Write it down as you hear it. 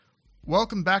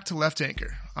Welcome back to Left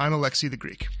Anchor. I'm Alexi the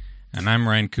Greek. And I'm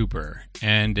Ryan Cooper.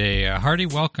 And a hearty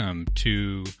welcome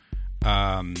to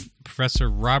Professor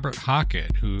Robert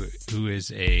Hockett, who is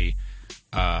a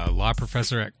law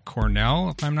professor at Cornell,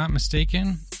 if I'm not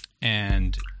mistaken.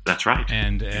 And that's right.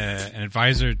 And an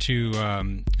advisor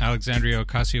to Alexandria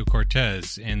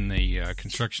Ocasio-Cortez in the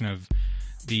construction of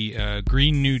the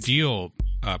Green New Deal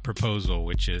proposal,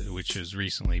 which is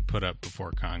recently put up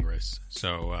before Congress.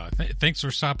 So thanks for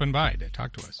stopping by to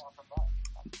talk to us.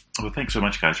 Well, thanks so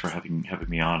much, guys, for having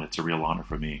me on. It's a real honor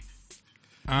for me.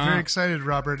 Very excited,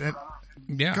 Robert. And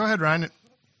yeah, go ahead, Ryan.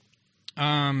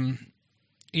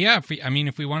 Yeah,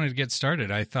 if we wanted to get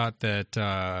started, I thought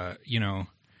that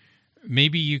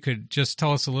maybe you could just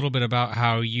tell us a little bit about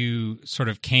how you sort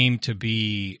of came to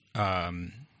be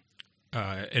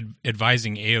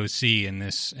advising AOC in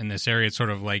this area. It's sort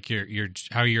of like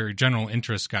how your general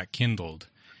interest got kindled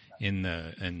in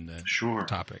the sure.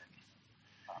 topic.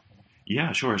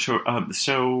 Yeah, sure. So, there's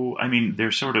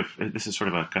this is sort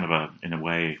of a kind of a, in a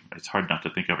way, it's hard not to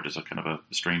think of it as a kind of a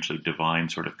strangely divine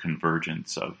sort of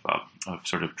convergence of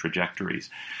sort of trajectories.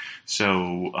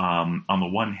 So, on the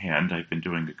one hand, I've been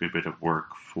doing a good bit of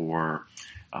work for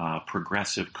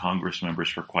progressive Congress members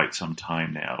for quite some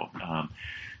time now.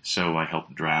 So I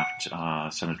helped draft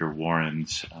Senator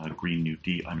Warren's Green New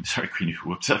Deal.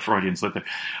 Freudian slip there.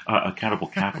 Accountable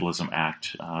Capitalism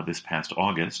Act this past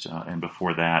August, and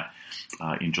before that,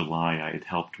 in July, I had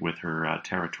helped with her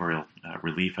Territorial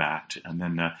Relief Act, and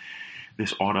then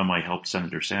this autumn, I helped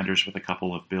Senator Sanders with a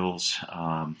couple of bills,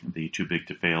 the Too Big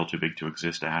to Fail, Too Big to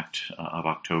Exist Act of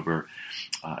October,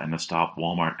 and the Stop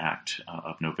Walmart Act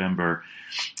of November.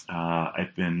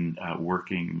 I've been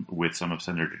working with some of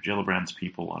Senator Gillibrand's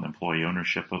people on employee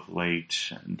ownership of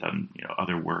late, and done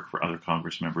other work for other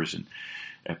Congress members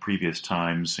at previous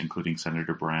times, including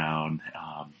Senator Brown,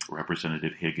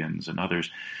 Representative Higgins, and others.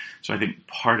 So I think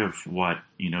part of what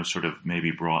sort of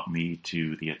maybe brought me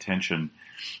to the attention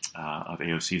of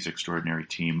AOC's extraordinary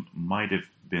team might have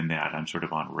been that I'm sort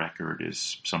of on record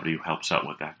as somebody who helps out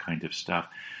with that kind of stuff.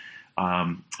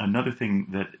 Another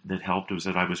thing that helped was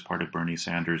that I was part of Bernie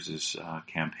Sanders'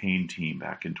 campaign team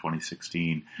back in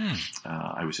 2016.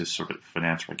 I was his sort of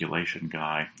finance regulation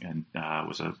guy and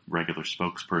was a regular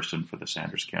spokesperson for the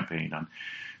Sanders campaign on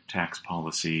tax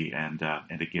policy and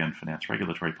again, finance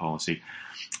regulatory policy.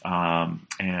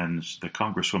 And the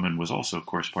Congresswoman was also, of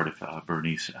course, part of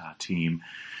Bernie's team.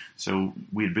 So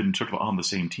we had been sort of on the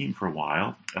same team for a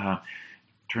while.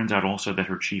 Turns out also that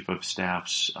her chief of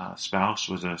staff's spouse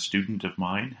was a student of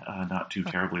mine not too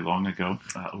terribly long ago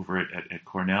over at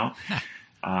Cornell.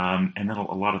 And then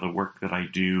a lot of the work that I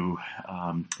do,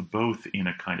 both in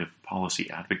a kind of policy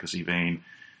advocacy vein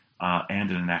and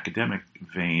in an academic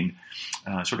vein,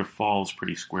 sort of falls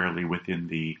pretty squarely within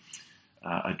the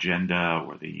agenda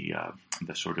or the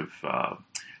sort of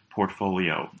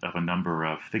portfolio of a number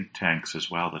of think tanks as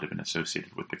well that have been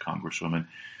associated with the Congresswoman,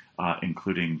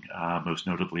 including most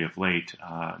notably of late,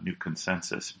 New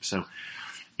Consensus. So,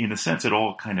 in a sense, it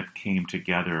all kind of came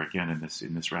together again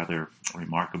in this rather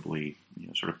remarkably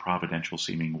sort of providential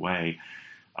seeming way.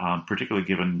 Particularly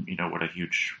given what a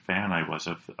huge fan I was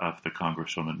of the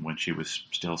Congresswoman when she was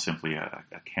still simply a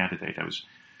candidate. I was,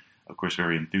 of course,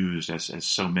 very enthused, as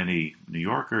so many New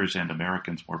Yorkers and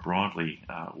Americans more broadly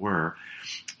were.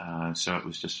 So it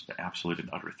was just an absolute and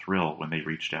utter thrill when they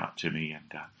reached out to me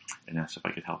and asked if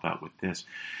I could help out with this.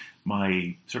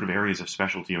 My sort of areas of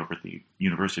specialty over at the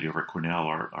university over at Cornell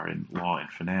are in law and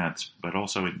finance, but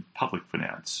also in public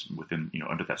finance within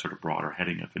under that sort of broader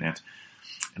heading of finance.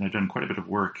 And I've done quite a bit of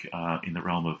work in the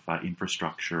realm of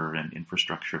infrastructure and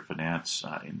infrastructure finance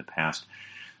in the past,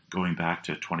 going back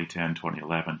to 2010,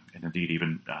 2011, and indeed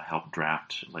even helped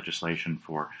draft legislation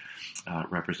for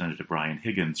Representative Brian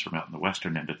Higgins from out in the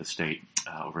western end of the state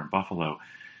over in Buffalo,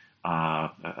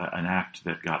 an act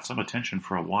that got some attention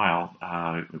for a while.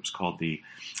 It was called the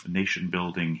Nation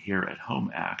Building Here at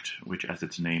Home Act, which, as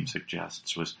its name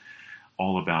suggests, was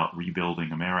all about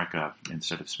rebuilding America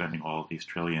instead of spending all of these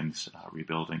trillions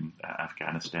rebuilding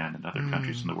Afghanistan and other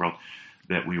countries in the world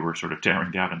that we were sort of tearing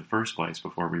down in the first place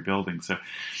before rebuilding. So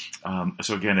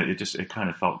again, it kind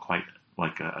of felt quite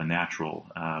like a natural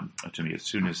to me as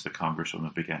soon as the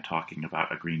Congresswoman began talking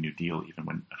about a Green New Deal, even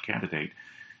when a candidate.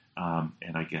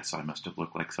 And I guess I must have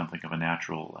looked like something of a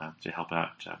natural to help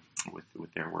out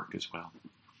with their work as well.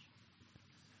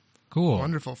 Cool.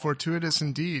 Wonderful. Fortuitous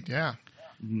indeed. Yeah.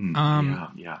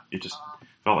 Yeah. It just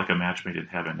felt like a match made in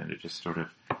heaven, and it just sort of,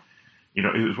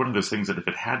 it was one of those things that if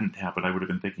it hadn't happened, I would have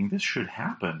been thinking this should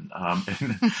happen.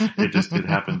 And it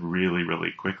happened really, really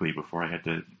quickly before I had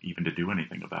to do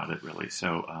anything about it, really.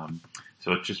 So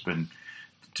it's just been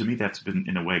to me, that's been,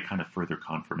 in a way, kind of further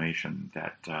confirmation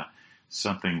that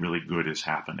something really good is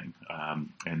happening,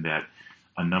 and that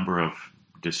a number of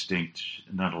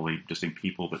not only distinct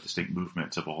people, but distinct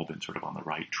movements have all been sort of on the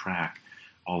right track,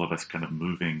 all of us kind of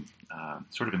moving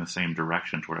sort of in the same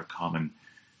direction toward a common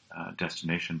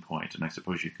destination point. And I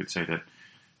suppose you could say that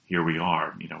here we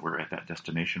are, we're at that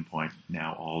destination point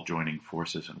now, all joining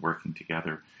forces and working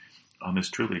together on this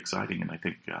truly exciting and I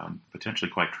think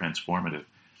potentially quite transformative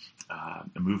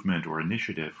movement or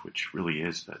initiative, which really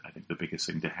is, I think, the biggest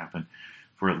thing to happen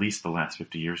for at least the last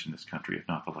 50 years in this country, if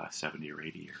not the last 70 or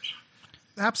 80 years.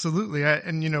 Absolutely.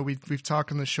 And, we've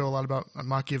talked on the show a lot about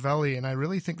Machiavelli, and I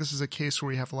really think this is a case where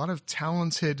we have a lot of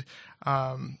talented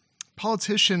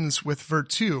politicians with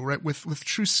virtue, right, with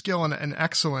true skill and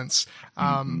excellence.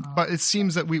 But it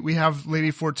seems that we have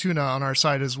Lady Fortuna on our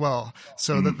side as well.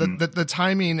 So the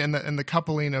timing and the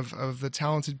coupling of the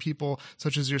talented people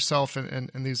such as yourself and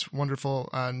these wonderful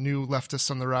new leftists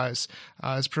on the rise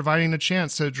is providing a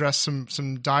chance to address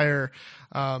some dire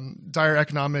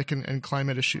economic and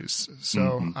climate issues.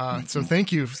 So so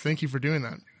thank you for doing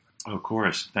that. Of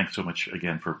course. Thanks so much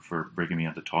again for bringing me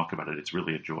on to talk about it. It's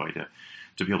really a joy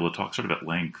to be able to talk sort of at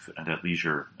length and at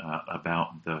leisure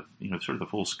about the sort of the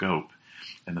full scope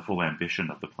and the full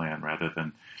ambition of the plan, rather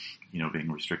than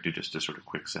being restricted just to sort of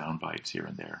quick sound bites here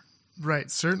and there. Right,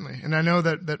 certainly. And I know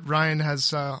that Ryan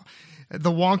has the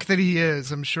wonk that he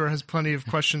is, I'm sure, has plenty of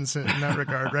questions in that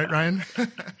regard, right, Ryan?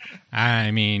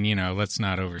 I mean, let's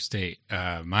not overstate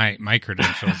my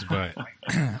credentials, but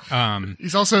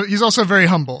he's also very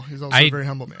humble. He's also a very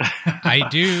humble man. I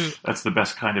do. That's the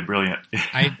best kind of brilliant.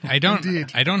 I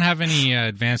don't have any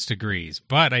advanced degrees,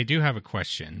 but I do have a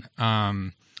question.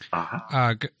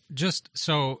 Just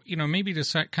so maybe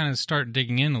to kind of start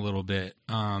digging in a little bit.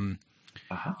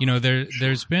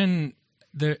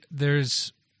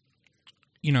 There's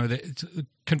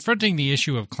confronting the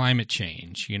issue of climate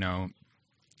change.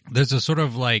 There's a sort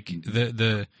of like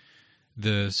the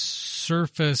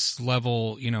surface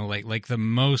level, like the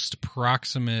most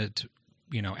proximate,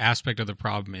 aspect of the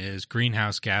problem is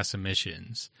greenhouse gas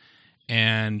emissions.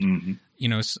 And,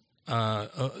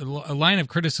 a line of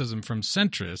criticism from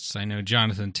centrists, I know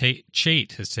Jonathan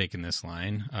Chait has taken this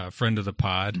line, a friend of the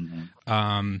pod,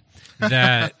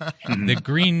 that the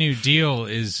Green New Deal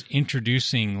is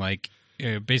introducing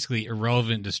basically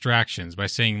irrelevant distractions by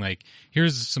saying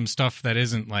here's some stuff that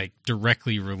isn't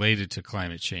directly related to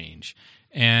climate change.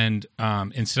 And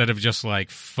instead of just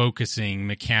focusing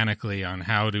mechanically on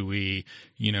how do we,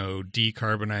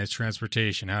 decarbonize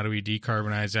transportation, how do we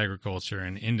decarbonize agriculture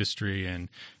and industry and,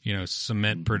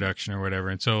 cement production or whatever.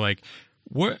 And so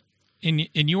what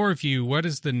in your view, what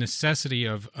is the necessity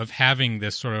of having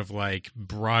this sort of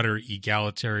broader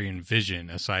egalitarian vision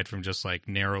aside from just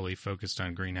narrowly focused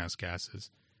on greenhouse gases?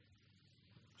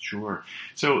 Sure.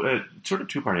 So sort of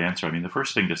two-part answer. I mean, the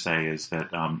first thing to say is that,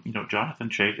 Jonathan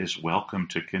Chait is welcome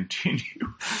to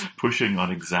continue pushing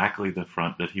on exactly the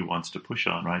front that he wants to push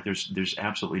on, right? There's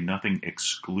absolutely nothing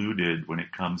excluded when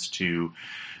it comes to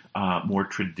more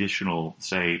traditional,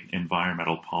 say,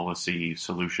 environmental policy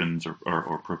solutions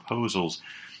or proposals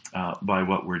by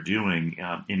what we're doing.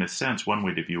 In a sense, one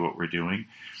way to view what we're doing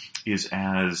is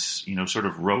as, sort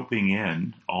of roping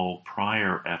in all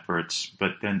prior efforts,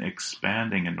 but then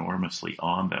expanding enormously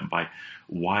on them by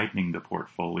widening the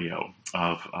portfolio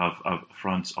of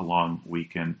fronts along we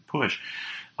can push.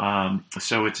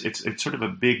 So it's sort of a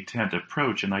big tent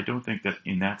approach, and I don't think that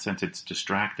in that sense it's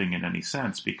distracting in any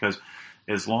sense, because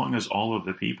as long as all of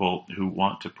the people who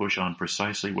want to push on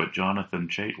precisely what Jonathan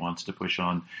Chait wants to push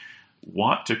on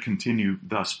want to continue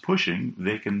thus pushing,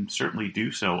 they can certainly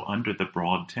do so under the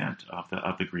broad tent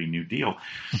of the Green New Deal.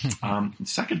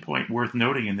 Second point worth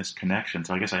noting in this connection,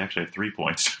 so I guess I actually have 3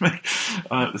 points to make.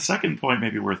 The second point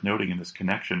maybe worth noting in this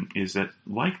connection is that,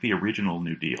 like the original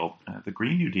New Deal, the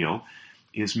Green New Deal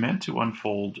is meant to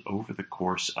unfold over the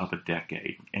course of a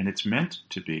decade, and it's meant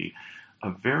to be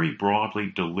a very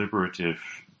broadly deliberative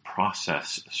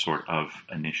process sort of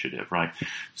initiative, right?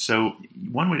 So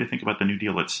one way to think about the New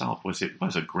Deal itself was it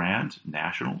was a grand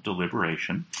national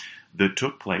deliberation that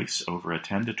took place over a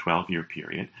 10 to 12 year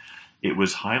period. It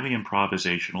was highly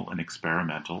improvisational and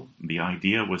experimental. The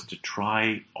idea was to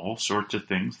try all sorts of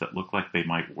things that looked like they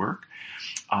might work.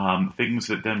 Things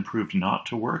that then proved not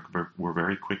to work were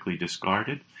very quickly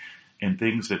discarded, and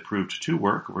things that proved to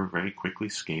work were very quickly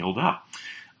scaled up.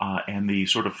 And the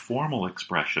sort of formal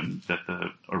expression that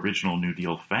the original New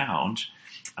Deal found,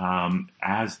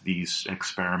 as these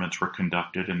experiments were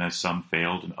conducted and as some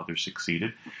failed and others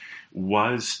succeeded,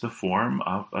 was the form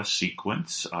of a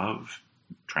sequence of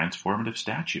transformative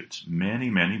statutes, many,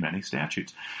 many, many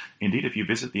statutes. Indeed, if you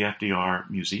visit the FDR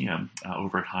Museum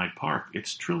over at Hyde Park,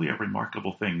 it's truly a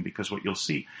remarkable thing, because what you'll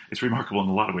see, it's remarkable in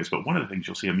a lot of ways, but one of the things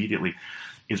you'll see immediately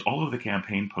is all of the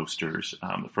campaign posters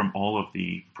from all of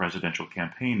the presidential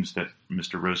campaigns that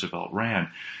Mr. Roosevelt ran,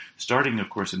 starting, of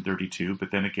course, in 32,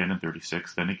 but then again in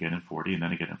 36, then again in 40, and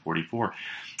then again in 44.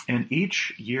 And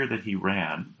each year that he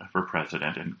ran for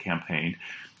president and campaigned,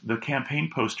 the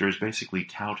campaign posters basically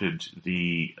touted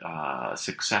the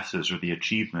successes or the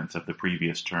achievements of the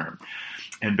previous term.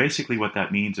 And basically what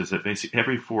that means is that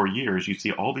every 4 years you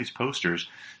see all these posters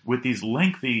with these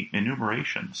lengthy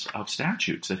enumerations of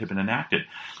statutes that have been enacted.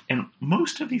 And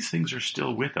most of these things are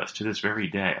still with us to this very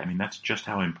day. I mean, that's just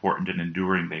how important and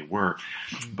enduring they were.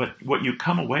 But what you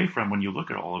come away from when you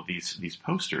look at all of these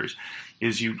posters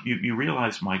is you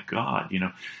realize, my God,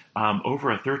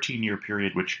 over a 13-year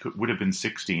period, which would have been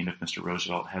 16 if Mr.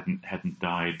 Roosevelt hadn't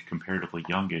died comparatively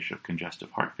youngish of congestive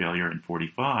heart failure in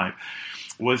 45,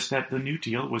 was that the New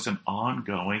Deal was an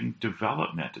ongoing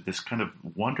development, this kind of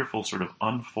wonderful sort of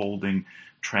unfolding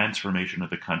transformation of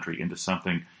the country into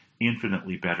something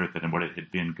infinitely better than what it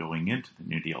had been going into the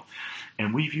New Deal.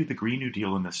 And we view the Green New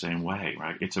Deal in the same way,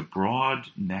 right? It's a broad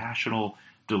national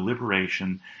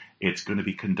deliberation. It's going to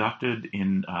be conducted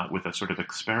with a sort of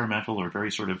experimental or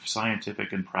very sort of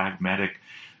scientific and pragmatic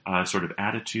sort of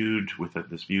attitude, with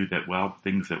this view that, well,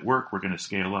 things that work, we're going to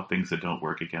scale up. Things that don't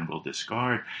work, again, we'll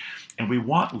discard. And we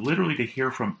want literally to hear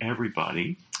from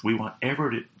everybody. We want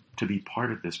everybody to be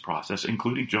part of this process,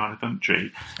 including Jonathan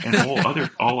Chait and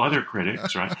all other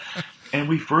critics, right? And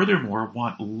we furthermore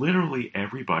want literally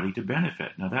everybody to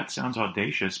benefit. Now that sounds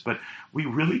audacious, but we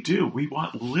really do. We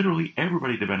want literally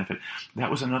everybody to benefit. That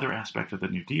was another aspect of the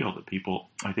New Deal that people,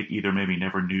 I think, either maybe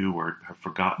never knew or have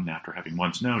forgotten after having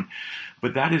once known.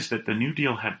 But that is that the New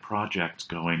Deal had projects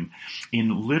going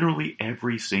in literally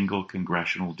every single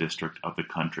congressional district of the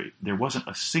country. There wasn't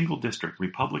a single district,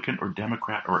 Republican or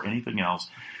Democrat or anything else,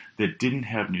 that didn't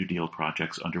have New Deal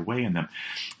projects underway in them.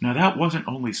 Now, that wasn't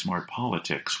only smart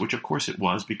politics, which of course it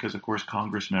was, because of course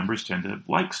Congress members tend to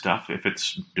like stuff if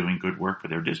it's doing good work for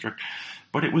their district,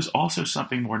 but it was also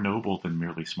something more noble than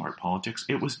merely smart politics.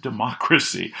 It was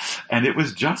democracy, and it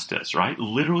was justice, right?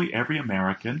 Literally every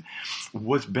American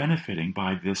was benefiting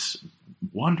by this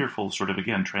wonderful sort of,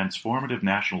 again, transformative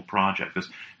national project, this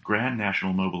grand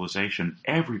national mobilization.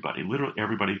 Everybody, literally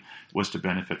everybody, was to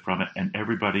benefit from it, and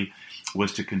everybody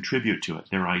was to contribute to it.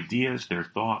 Their ideas, their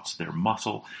thoughts, their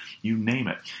muscle, you name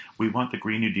it. We want the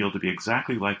Green New Deal to be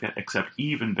exactly like that, except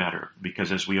even better,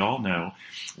 because as we all know,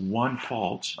 one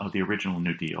fault of the original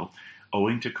New Deal,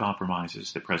 owing to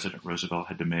compromises that President Roosevelt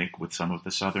had to make with some of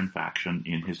the Southern faction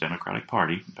in his Democratic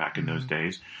Party back in those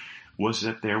days, was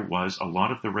that there was a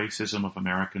lot of the racism of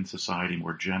American society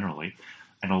more generally,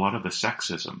 and a lot of the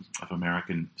sexism of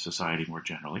American society more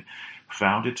generally,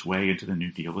 found its way into the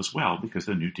New Deal as well, because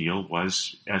the New Deal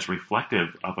was as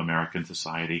reflective of American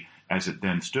society as it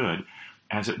then stood,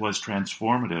 as it was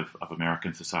transformative of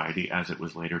American society as it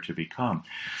was later to become.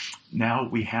 Now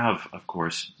we have, of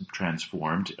course,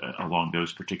 transformed along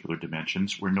those particular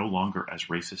dimensions. We're no longer as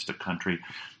racist a country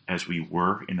as we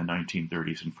were in the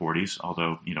 1930s and 40s,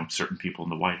 although, certain people in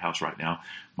the White House right now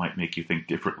might make you think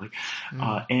differently.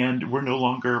 And we're no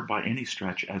longer by any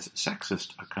stretch as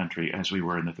sexist a country as we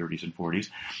were in the 30s and 40s.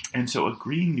 And so a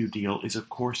Green New Deal is, of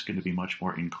course, going to be much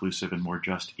more inclusive and more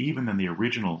just even than the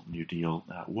original New Deal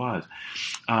was.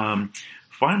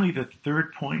 Finally, the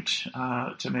third point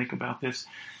to make about this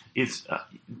is,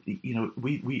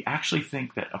 we actually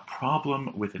think that a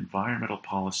problem with environmental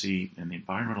policy and the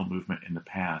environmental movement in the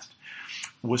past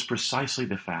was precisely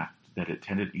the fact that it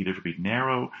tended either to be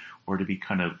narrow or to be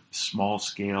kind of small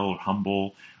scale,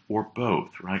 humble, or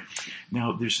both, right?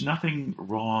 Now, there's nothing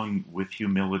wrong with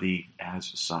humility as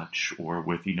such, or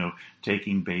with,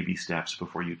 taking baby steps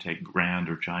before you take grand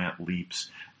or giant leaps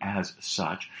as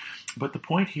such. But the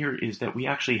point here is that we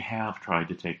actually have tried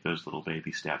to take those little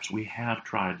baby steps. We have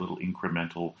tried little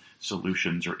incremental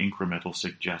solutions or incremental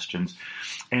suggestions.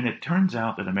 And it turns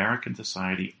out that American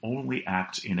society only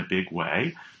acts in a big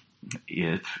way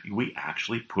if we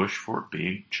actually push for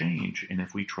big change, and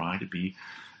if we try to be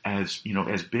as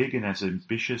big and as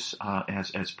ambitious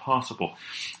as possible.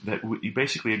 That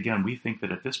basically, again, we think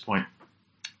that at this point,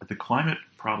 the climate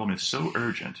problem is so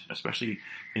urgent, especially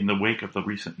in the wake of the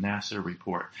recent NASA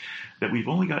report, that we've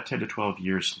only got 10 to 12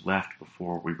 years left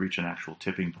before we reach an actual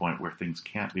tipping point where things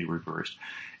can't be reversed.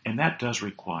 And that does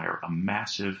require a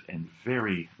massive and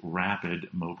very rapid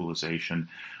mobilization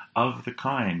of the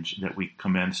kind that we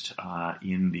commenced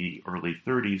in the early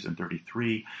 30s and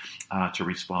 33 to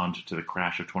respond to the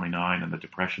crash of 29 and the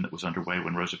depression that was underway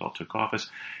when Roosevelt took office,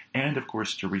 and of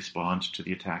course to respond to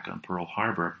the attack on Pearl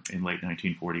Harbor in late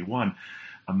 1941.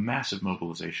 A massive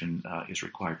mobilization is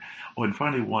required. Oh, and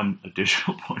finally, one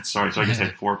additional point. Sorry, so I guess I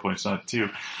had 4 points, not 2.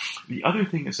 The other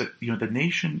thing is that the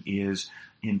nation is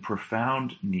in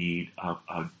profound need of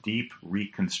a deep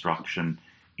reconstruction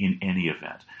in any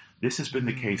event. This has been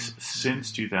the case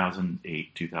since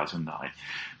 2008, 2009.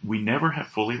 We never have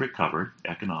fully recovered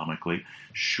economically.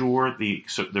 Sure, the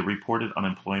reported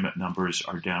unemployment numbers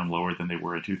are down lower than they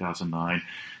were in 2009,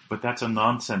 but that's a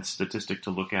nonsense statistic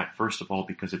to look at, first of all,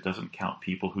 because it doesn't count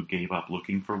people who gave up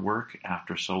looking for work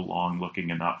after so long looking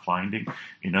and not finding.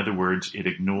 In other words, it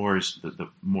ignores the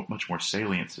much more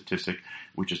salient statistic,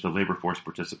 which is the labor force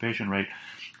participation rate.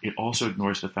 It also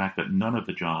ignores the fact that none of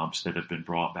the jobs that have been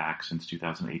brought back since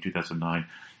 2008, 2009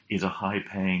 is a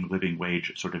high-paying living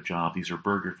wage sort of job. These are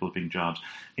burger flipping jobs.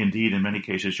 Indeed, in many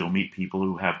cases, you'll meet people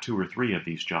who have 2 or 3 of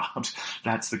these jobs.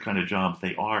 That's the kind of jobs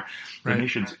they are. The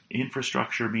nation's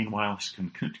infrastructure, meanwhile, has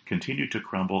continued to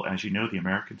crumble. As you know, the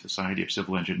American Society of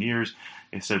Civil Engineers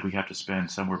has said we have to spend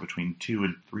somewhere between $2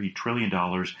 and $3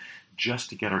 trillion just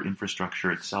to get our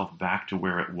infrastructure itself back to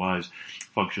where it was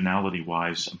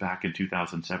functionality-wise back in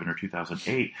 2007 or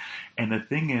 2008. And the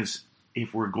thing is,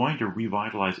 if we're going to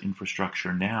revitalize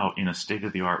infrastructure now in a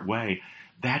state-of-the-art way,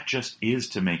 that just is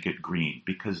to make it green,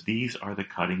 because these are the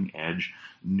cutting-edge,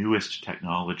 newest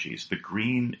technologies. The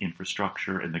green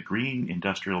infrastructure and the green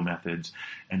industrial methods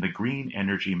and the green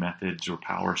energy methods or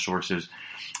power sources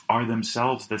are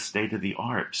themselves the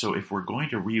state-of-the-art. So if we're going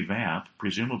to revamp,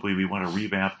 presumably we want to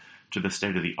revamp to the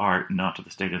state of the art, not to the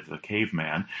state of the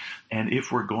caveman. And if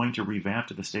we're going to revamp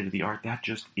to the state of the art, that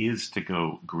just is to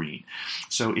go green.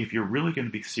 So if you're really going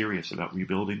to be serious about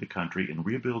rebuilding the country and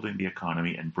rebuilding the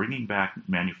economy and bringing back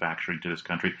manufacturing to this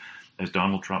country, as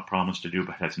Donald Trump promised to do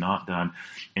but has not done,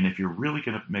 and if you're really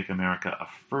going to make America a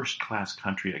first-class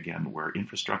country again, where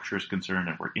infrastructure is concerned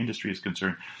and where industry is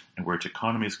concerned and where its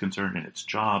economy is concerned and its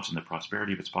jobs and the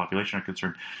prosperity of its population are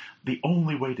concerned, the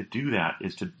only way to do that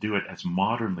is to do it as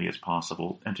modernly as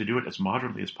possible, and to do it as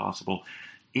modernly as possible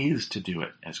is to do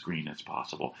it as green as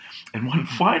possible. And one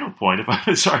final point,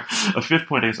 a fifth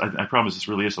point, I promise this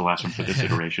really is the last one for this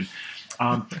iteration.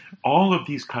 All of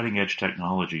these cutting-edge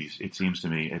technologies, it seems to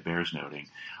me, it bears noting,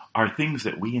 are things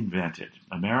that we invented.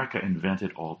 America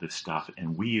invented all this stuff,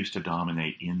 and we used to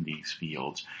dominate in these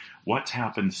fields. What's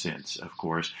happened since, of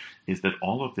course, is that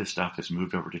all of this stuff has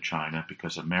moved over to China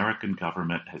because American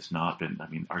government has not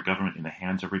been, our government in the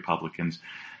hands of Republicans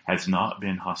has not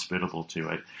been hospitable to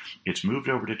it. It's moved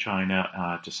over to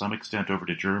China, to some extent over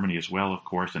to Germany as well, of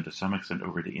course, and to some extent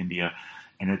over to India.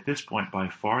 And at this point, by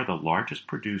far the largest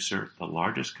producer, the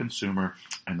largest consumer,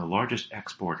 and the largest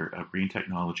exporter of green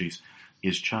technologies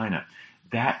is China.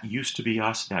 That used to be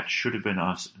us, that should have been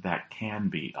us, that can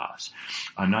be us.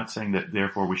 I'm not saying that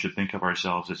therefore we should think of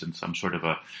ourselves as in some sort of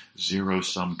a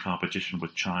zero-sum competition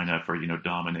with China for,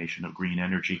 domination of green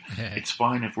energy. It's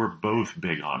fine if we're both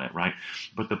big on it, right?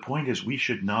 But the point is we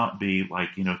should not be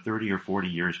 30 or 40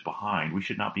 years behind. We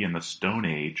should not be in the Stone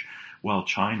Age while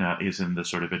China is in the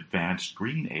sort of advanced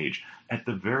green age. At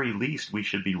the very least, we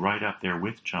should be right up there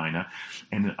with China.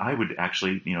 And I would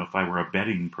actually, if I were a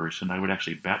betting person, I would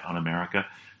actually bet on America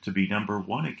to be number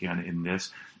one again in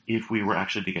this if we were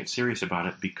actually to get serious about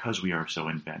it, because we are so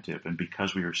inventive and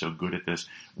because we are so good at this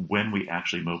when we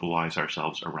actually mobilize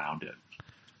ourselves around it.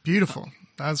 Beautiful.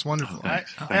 That's wonderful. Oh,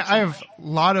 thanks. I have a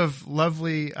lot of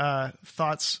lovely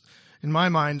thoughts in my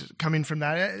mind coming from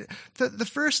that. The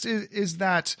first is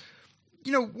that,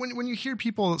 when you hear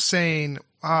people saying,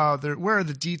 where are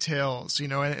the details,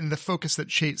 and the focus that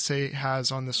Chait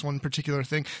has on this one particular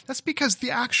thing, that's because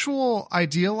the actual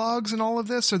ideologues in all of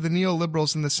this are the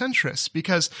neoliberals and the centrists,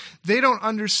 because they don't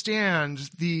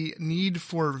understand the need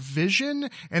for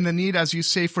vision and the need, as you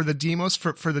say, for the demos,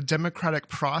 for the democratic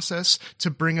process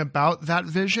to bring about that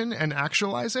vision and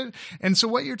actualize it. And so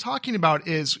what you're talking about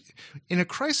is, in a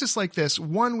crisis like this,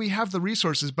 one, we have the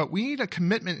resources, but we need a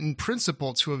commitment in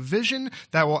principle to a vision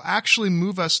that will actually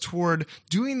move us toward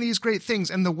doing these great things.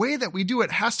 And the way that we do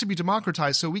it has to be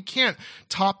democratized. So we can't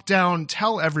top down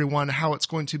tell everyone how it's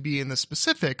going to be in the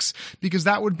specifics, because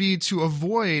that would be to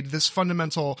avoid this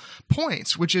fundamental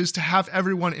point, which is to have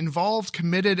everyone involved,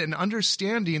 committed, and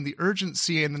understanding the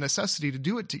urgency and the necessity to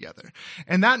do it together.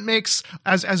 And that makes,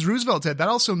 as Roosevelt did, that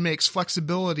also makes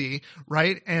flexibility,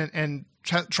 right? And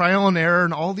trial and error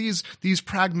and all these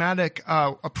pragmatic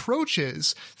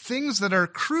approaches, things that are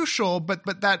crucial,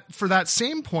 but that for that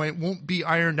same point won't be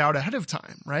ironed out ahead of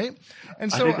time, right?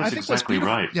 And so I think that's exactly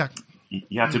right. Yeah.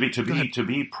 Yeah, to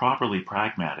be properly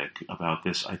pragmatic about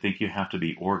this, I think you have to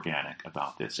be organic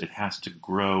about this. It has to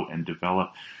grow and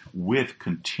develop with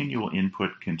continual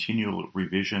input, continual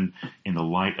revision in the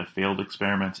light of failed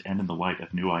experiments and in the light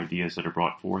of new ideas that are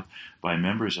brought forth by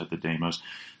members of the Demos.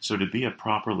 So to be a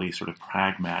properly sort of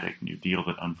pragmatic New Deal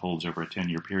that unfolds over a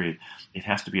 10-year period, it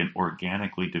has to be an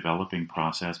organically developing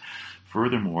process.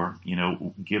 Furthermore,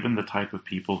 given the type of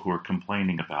people who are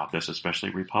complaining about this, especially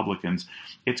Republicans,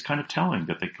 it's kind of telling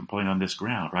that they complain on this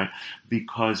ground, right?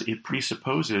 Because it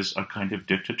presupposes a kind of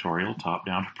dictatorial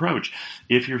top-down approach.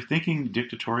 If you're thinking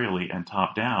dictatorially and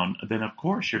top-down, then of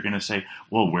course you're going to say,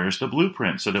 well, where's the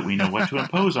blueprint so that we know what to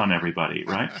impose on everybody,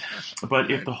 right? But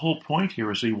if the whole point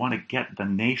here is we want to get the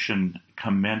nation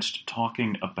commenced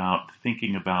talking about,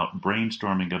 thinking about,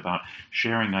 brainstorming about,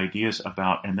 sharing ideas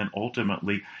about, and then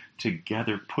ultimately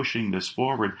together pushing this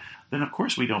forward, then of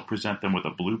course we don't present them with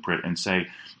a blueprint and say,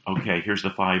 okay, here's the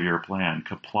 5-year plan,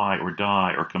 comply or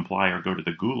die, or comply or go to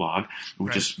the gulag,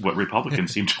 which is what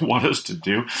Republicans seem to want us to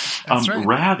do. Right.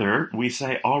 Rather, we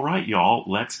say, all right, y'all,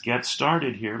 let's get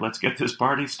started here. Let's get this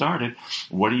party started.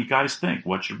 What do you guys think?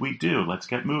 What should we do? Let's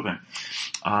get moving.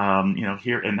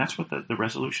 Here, and that's what the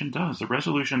resolution does. The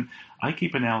resolution, I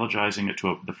keep analogizing it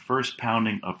to the first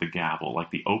pounding of the gavel,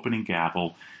 like the opening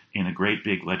gavel in a great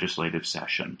big legislative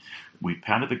session. We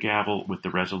pounded the gavel with the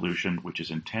resolution, which is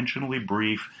intentionally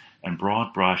brief and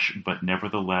broad brush, but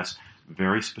nevertheless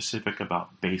very specific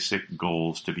about basic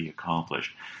goals to be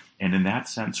accomplished. And in that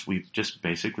sense, we've just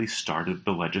basically started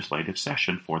the legislative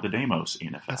session for the Demos,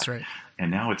 in effect. That's right.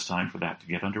 And now it's time for that to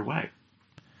get underway.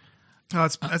 Oh,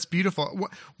 that's beautiful.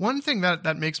 One thing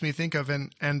that makes me think of,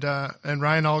 and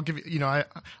Ryan, I'll give you,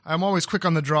 I'm always quick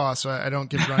on the draw, so I don't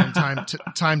give Ryan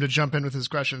time to jump in with his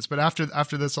questions. But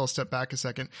after this, I'll step back a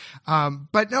second.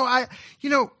 But no,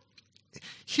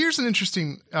 here's an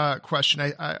interesting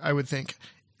question. I would think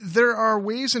there are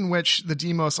ways in which the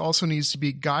Demos also needs to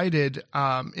be guided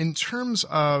in terms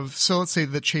of, so let's say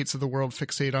the Chaits of the world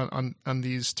fixate on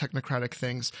these technocratic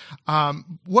things.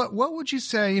 What would you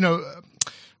say?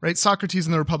 Right, Socrates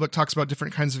in the Republic talks about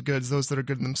different kinds of goods, those that are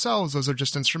good in themselves, those are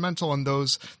just instrumental, and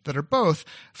those that are both.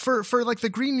 For like the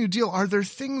Green New Deal, are there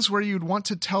things where you'd want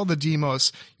to tell the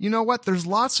Demos, you know what, there's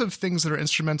lots of things that are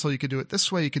instrumental, you could do it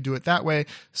this way, you could do it that way.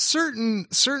 Certain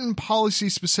policy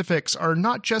specifics are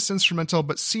not just instrumental,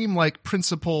 but seem like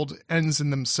principled ends in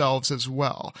themselves as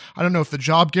well. I don't know if the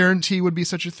job guarantee would be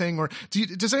such a thing, or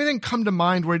does anything come to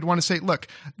mind where you'd want to say, look,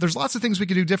 there's lots of things we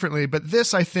could do differently, but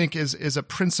this, I think, is a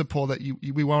principle that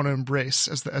we want to embrace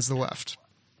as the left?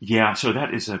 Yeah, so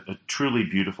that is a truly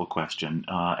beautiful question,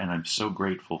 and I'm so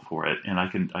grateful for it. And I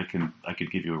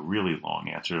could give you a really long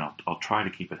answer, and I'll try to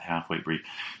keep it halfway brief.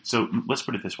 So let's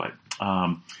put it this way: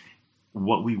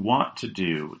 what we want to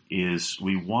do is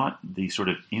we want the sort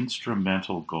of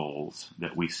instrumental goals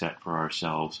that we set for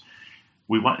ourselves.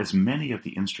 We want as many of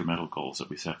the instrumental goals that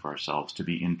we set for ourselves to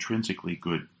be intrinsically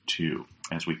good too,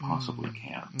 as we possibly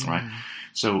can, right?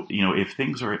 So, if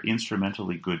things are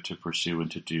instrumentally good to pursue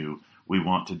and to do, we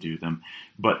want to do them.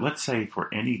 But let's say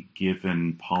for any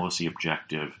given policy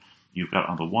objective, you've got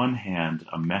on the one hand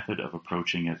a method of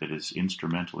approaching it that is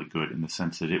instrumentally good in the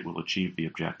sense that it will achieve the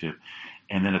objective,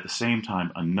 and then at the same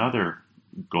time another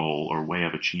goal or way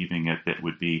of achieving it that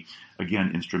would be,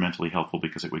 again, instrumentally helpful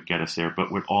because it would get us there, but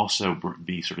would also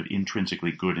be sort of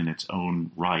intrinsically good in its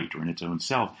own right or in its own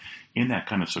self, in that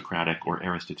kind of Socratic or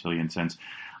Aristotelian sense.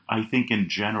 I think in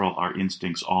general our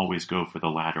instincts always go for the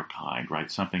latter kind,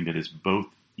 right? Something that is both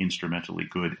instrumentally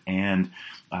good and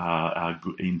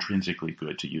intrinsically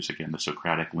good, to use again the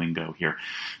Socratic lingo here.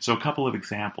 So a couple of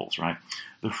examples, right?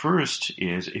 The first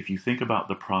is if you think about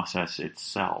the process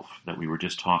itself that we were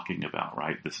just talking about,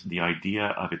 right? The idea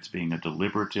of its being a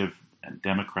deliberative and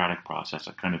democratic process,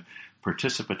 a kind of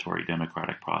participatory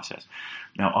democratic process.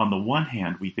 Now, on the one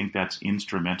hand, we think that's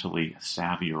instrumentally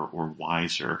savvier or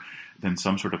wiser than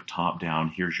some sort of top-down,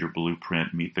 here's your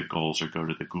blueprint, meet the goals, or go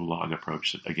to the gulag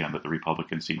approach, again, that the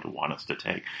Republicans seem to want us to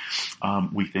take.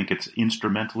 We think it's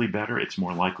instrumentally better. It's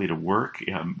more likely to work.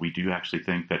 We do actually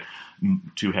think that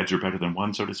two heads are better than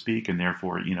one, so to speak, and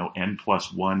therefore,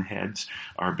 N+1 heads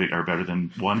are better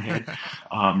than one head,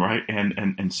 right?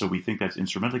 And so we think that's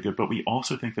instrumentally good, but we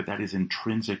also think that is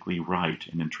intrinsically right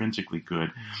and intrinsically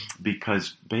good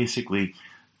because basically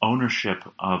ownership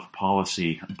of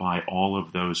policy by all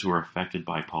of those who are affected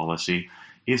by policy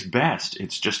is best.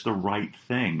 It's just the right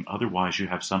thing. Otherwise, you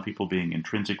have some people being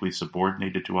intrinsically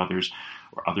subordinated to others,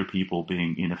 or other people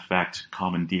being, in effect,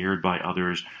 commandeered by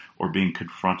others, or being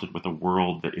confronted with a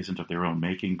world that isn't of their own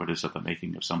making, but is of the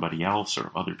making of somebody else or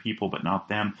of other people, but not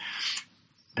them.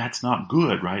 That's not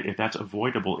good, right? If that's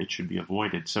avoidable, it should be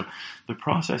avoided. So the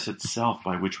process itself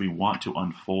by which we want to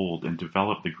unfold and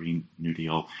develop the Green New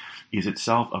Deal is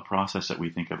itself a process that we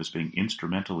think of as being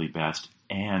instrumentally best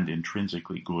and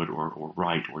intrinsically good or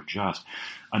right or just.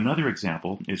 Another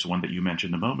example is one that you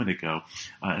mentioned a moment ago,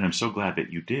 and I'm so glad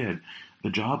that you did. The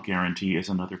job guarantee is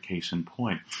another case in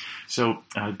point. So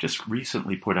I've just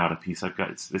recently put out a piece.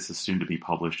 This is soon to be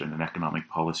published in an economic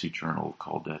policy journal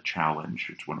called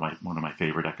Challenge. It's one of my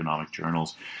favorite economic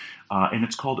journals, and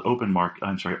it's called Open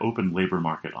Labor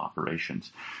Market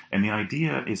Operations. And the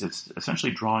idea is it's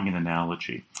essentially drawing an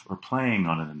analogy or playing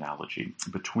on an analogy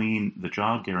between the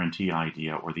job guarantee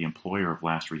idea or the employer of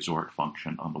last resort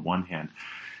function on the one hand,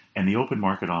 and the open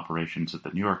market operations that the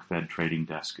New York Fed trading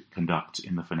desk conducts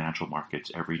in the financial markets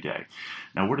every day.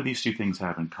 Now, what do these two things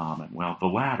have in common? Well, the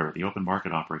latter, the open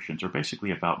market operations, are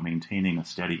basically about maintaining a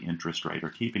steady interest rate or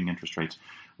keeping interest rates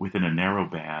within a narrow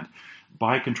band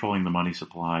by controlling the money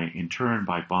supply, in turn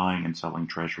by buying and selling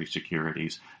Treasury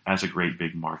securities as a great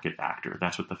big market actor.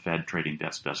 That's what the Fed trading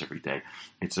desk does every day.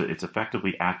 It's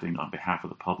effectively acting on behalf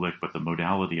of the public, but the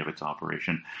modality of its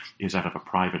operation is that of a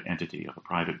private entity, of a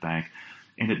private bank.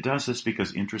 And it does this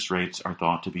because interest rates are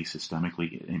thought to be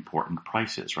systemically important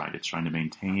prices, right? It's trying to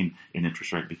maintain an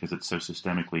interest rate because it's so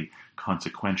systemically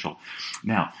consequential.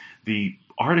 Now, the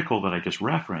article that I just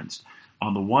referenced,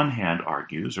 on the one hand,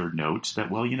 argues or notes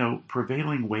that, well,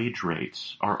 prevailing wage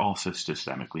rates are also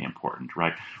systemically important,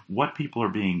 right? What people are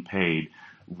being paid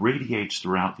radiates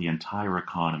throughout the entire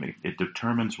economy. It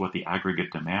determines what the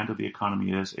aggregate demand of the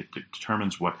economy is. It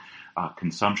determines what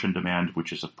consumption demand,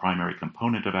 which is a primary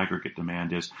component of aggregate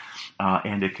demand, is,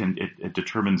 and it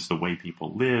determines the way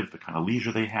people live, the kind of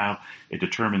leisure they have. It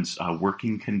determines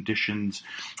working conditions.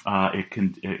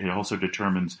 It also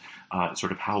determines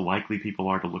sort of how likely people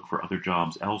are to look for other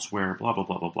jobs elsewhere. Blah blah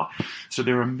blah blah blah. So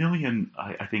there are a million,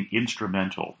 I think,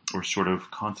 instrumental or sort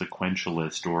of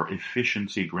consequentialist or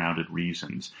efficiency-grounded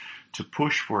reasons to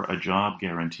push for a job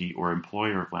guarantee or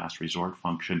employer of last resort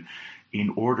function in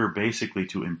order basically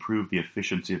to improve the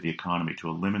efficiency of the economy, to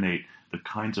eliminate the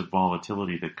kinds of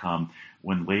volatility that come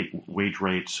when wage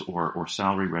rates or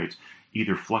salary rates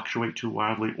either fluctuate too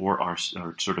wildly or are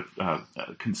sort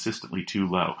of consistently too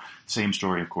low. Same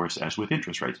story, of course, as with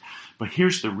interest rates. But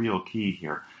here's the real key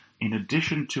here. In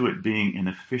addition to it being an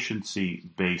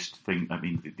efficiency-based thing,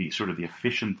 the sort of the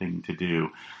efficient thing to do,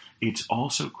 it's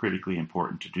also critically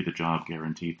important to do the job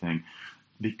guarantee thing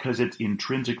because it's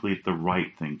intrinsically the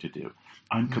right thing to do.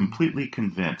 I'm completely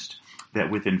convinced that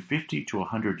within 50 to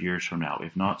 100 years from now,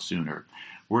 if not sooner,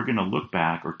 we're going to look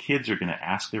back, or kids are going to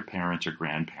ask their parents or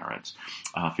grandparents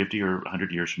 50 or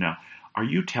 100 years from now, are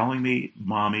you telling me,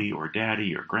 mommy or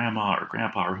daddy or grandma or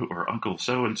grandpa or uncle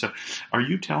so-and-so, are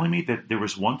you telling me that there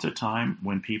was once a time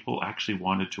when people actually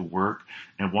wanted to work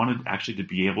and wanted actually to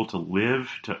be able to live,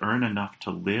 to earn enough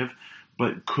to live,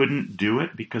 but couldn't do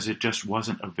it because it just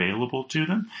wasn't available to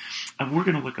them? And we're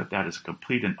going to look at that as a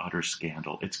complete and utter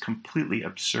scandal. It's completely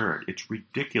absurd. It's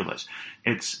ridiculous.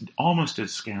 It's almost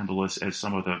as scandalous as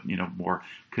some of the, more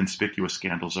conspicuous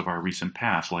scandals of our recent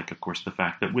past, like, of course, the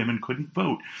fact that women couldn't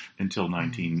vote until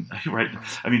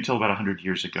until about 100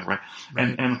 years ago, right?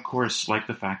 And of course, like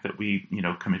the fact that we,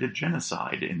 committed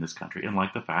genocide in this country, and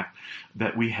like the fact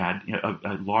that we had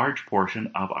a large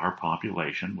portion of our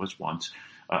population was once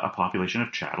a population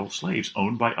of chattel slaves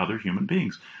owned by other human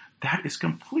beings. That is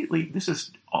this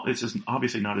is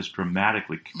obviously not as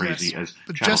dramatically crazy as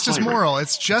just as moral.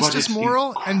 It's just as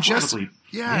moral and just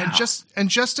and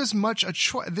just as much a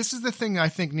choice. This is the thing I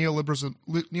think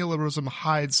neoliberalism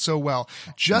hides so well.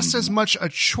 Just as much a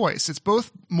choice. It's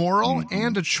both moral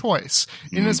and a choice,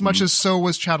 in as much as so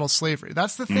was chattel slavery.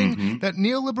 That's the thing that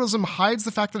neoliberalism hides,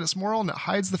 the fact that it's moral, and it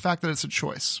hides the fact that it's a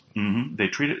choice. They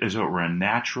treat it as though it were a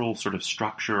natural sort of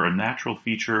structure, a natural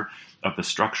feature of the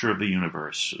structure of the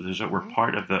universe. As though we're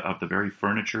part of the very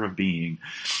furniture of being,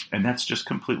 and that's just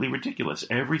completely ridiculous.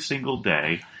 Every single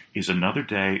day is another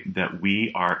day that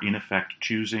we are in effect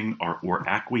choosing or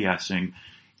acquiescing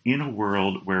in a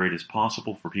world where it is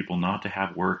possible for people not to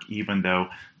have work, even though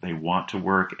they want to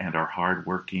work and are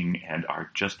hardworking and are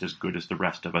just as good as the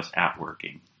rest of us at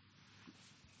working.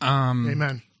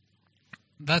 Amen.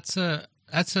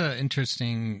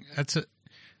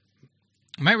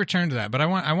 I might return to that, but I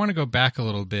want to go back a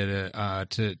little bit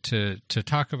to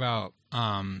talk about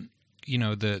the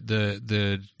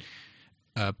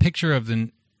picture of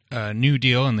New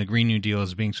Deal and the Green New Deal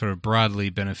as being sort of broadly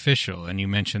beneficial. And you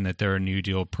mentioned that there are New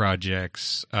Deal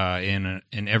projects in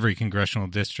every congressional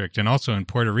district, and also in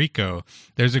Puerto Rico.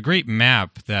 There's a great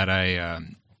map that I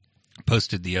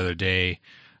posted the other day.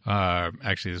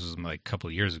 Actually, this was like a couple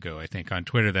of years ago, I think, on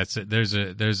Twitter. There's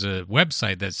a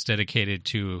website that's dedicated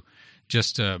to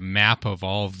just a map of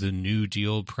all of the New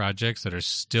Deal projects that are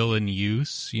still in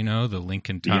use, the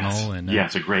Lincoln Tunnel.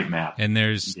 It's a great map. And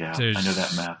there's I know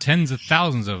that map. Tens of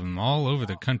thousands of them all over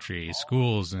the country,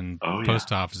 schools and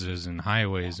post offices and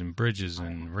highways and bridges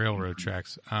and railroad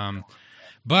tracks.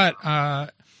 But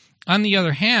on the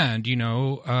other hand,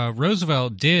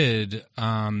 Roosevelt did,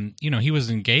 he was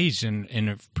engaged in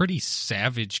a pretty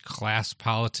savage class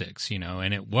politics,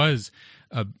 and it was,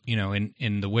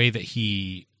 in the way that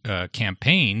he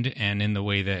campaigned and in the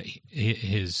way that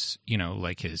his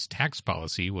tax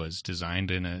policy was designed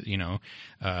in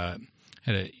had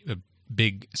a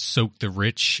big soak the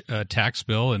rich tax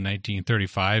bill in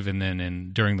 1935, and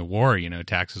then during the war,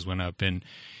 taxes went up and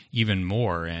even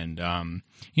more, and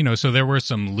so there were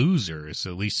some losers,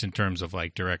 at least in terms of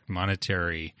like direct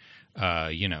monetary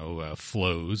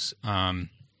flows.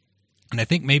 And I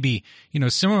think maybe,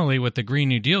 similarly with the Green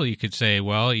New Deal, you could say,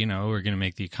 well, we're going to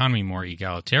make the economy more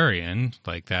egalitarian.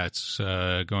 Like that's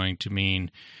going to mean,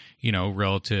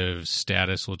 relative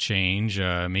status will change.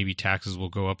 Maybe taxes will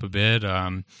go up a bit.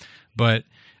 But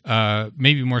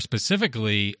maybe more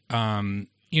specifically,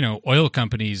 oil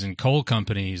companies and coal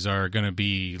companies are going to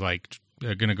be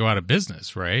are going to go out of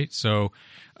business, right? So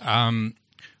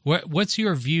what's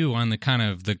your view on the kind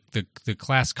of the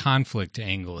class conflict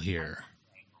angle here?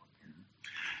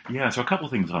 Yeah, so a couple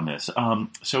of things on this.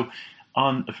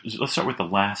 Let's start with the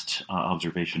last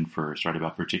observation first, right,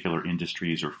 about particular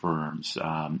industries or firms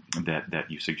that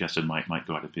you suggested might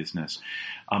go out of business.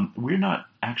 We're not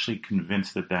actually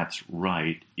convinced that that's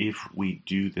right if we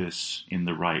do this in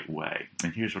the right way.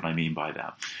 And here's what I mean by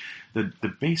that.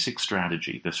 The basic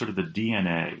strategy, the sort of the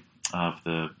DNA of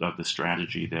the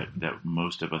strategy that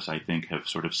most of us, I think, have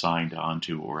sort of signed on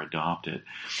to or adopted,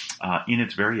 in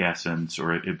its very essence,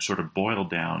 or it sort of boiled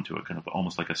down to a kind of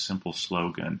almost like a simple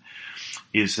slogan,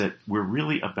 is that we're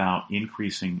really about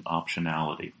increasing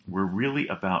optionality. We're really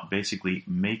about basically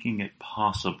making it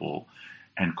possible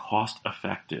and cost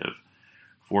effective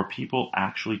for people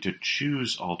actually to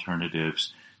choose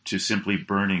alternatives to simply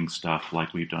burning stuff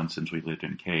like we've done since we lived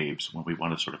in caves when we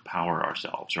want to sort of power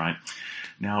ourselves, right?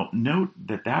 Now, note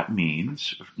that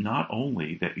means not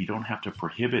only that you don't have to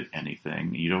prohibit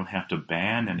anything, you don't have to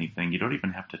ban anything, you don't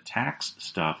even have to tax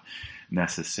stuff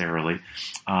necessarily.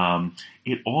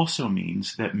 It also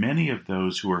means that many of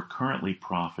those who are currently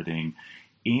profiting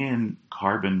in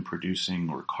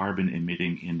carbon-producing or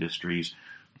carbon-emitting industries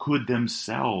could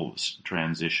themselves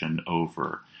transition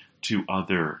over to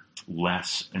other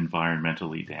less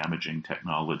environmentally damaging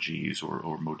technologies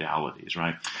or modalities,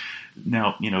 right?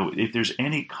 Now, if there's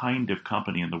any kind of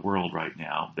company in the world right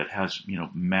now that has,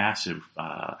 massive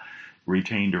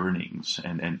retained earnings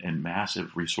and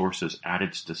massive resources at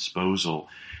its disposal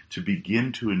to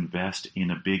begin to invest in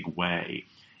a big way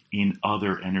in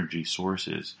other energy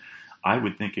sources, I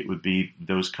would think it would be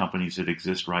those companies that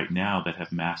exist right now that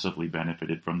have massively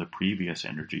benefited from the previous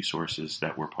energy sources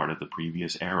that were part of the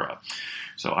previous era.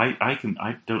 So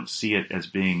I don't see it as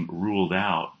being ruled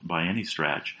out by any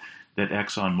stretch that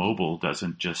ExxonMobil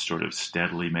doesn't just sort of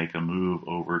steadily make a move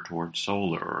over toward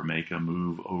solar or make a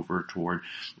move over toward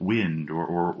wind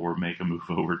or make a move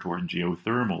over toward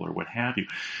geothermal or what have you.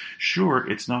 Sure,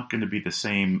 it's not going to be the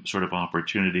same sort of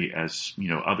opportunity as,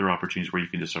 other opportunities where you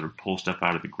can just sort of pull stuff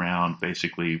out of the ground,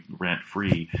 basically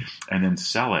rent-free, and then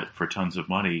sell it for tons of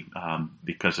money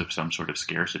because of some sort of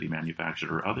scarcity manufactured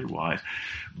or otherwise.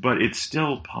 But it's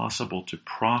still possible to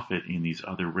profit in these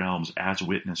other realms, as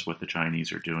witness what the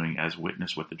Chinese are doing, as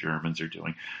witness what the Germans are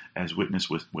doing, as witness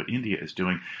what India is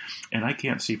doing. And I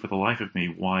can't see for the life of me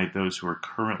why those who are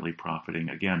currently profiting,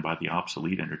 again, by the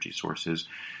obsolete energy sources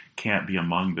can't be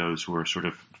among those who are sort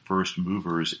of first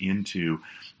movers into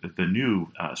the new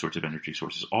sorts of energy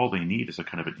sources. All they need is a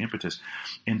kind of an impetus.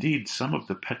 Indeed, some of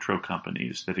the petro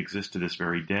companies that exist to this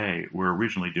very day were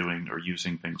originally doing or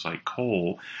using things like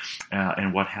coal.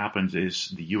 And what happens is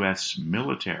the U.S.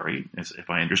 military, if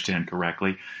I understand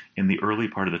correctly, in the early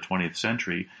part of the 20th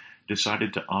century,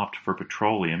 decided to opt for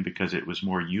petroleum because it was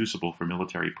more usable for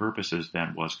military purposes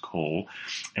than was coal.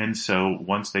 And so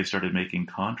once they started making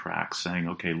contracts saying,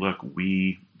 okay, look,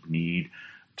 we need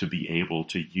to be able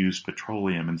to use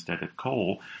petroleum instead of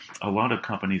coal, a lot of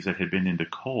companies that had been into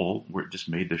coal were just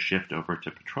made the shift over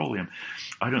to petroleum.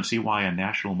 I don't see why a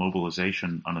national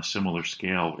mobilization on a similar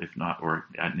scale, if not, or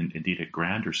indeed a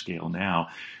grander scale now,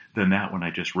 then that one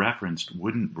I just referenced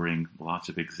wouldn't bring lots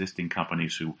of existing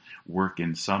companies who work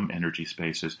in some energy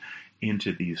spaces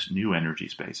into these new energy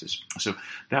spaces. So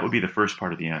that would be the first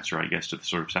part of the answer, I guess, to the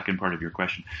sort of second part of your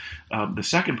question. The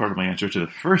second part of my answer to the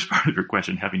first part of your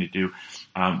question having to do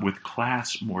with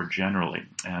class more generally,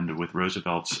 and with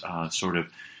Roosevelt's sort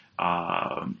of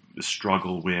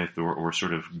struggle with or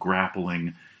sort of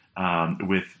grappling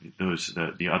with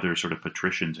the other sort of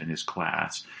patricians in his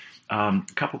class. A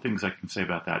couple things I can say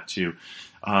about that too.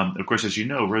 Of course, as you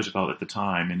know, Roosevelt at the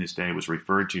time in his day was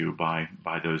referred to by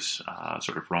those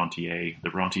sort of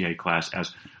the rentier class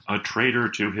as a traitor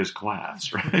to his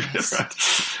class, right? Yes. Right.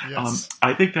 Yes.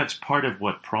 I think that's part of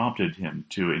what prompted him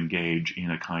to engage in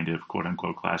a kind of quote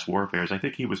unquote class warfare. I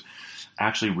think he was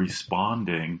actually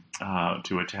responding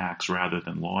to attacks rather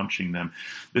than launching them.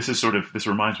 This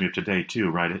reminds me of today too,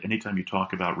 right? Anytime you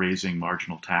talk about raising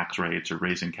marginal tax rates or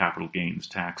raising capital gains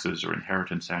taxes or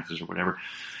inheritance taxes or whatever,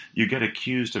 you get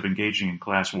accused of engaging in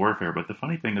class warfare. But the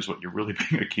funny thing is what you're really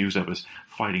being accused of is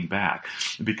fighting back,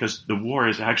 because the war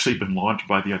has actually been launched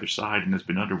by the other side and has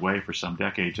been underway for some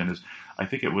decades. And I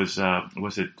think it was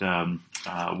Warren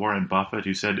Buffett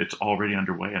who said it's already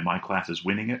underway and my class is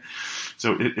winning it.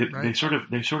 So Right.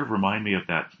 they sort of remind me of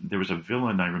that. There was a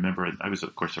villain I remember. I was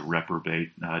of course a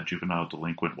reprobate, juvenile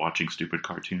delinquent watching stupid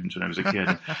cartoons when I was a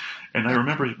kid, and I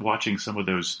remember watching some of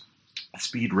those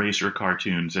Speed Racer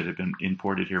cartoons that had been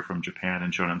imported here from Japan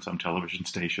and shown on some television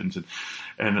stations.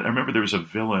 And I remember there was a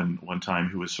villain one time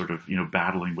who was sort of,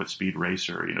 battling with Speed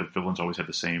Racer. Villains always had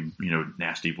the same,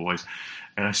 nasty voice.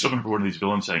 And I still remember one of these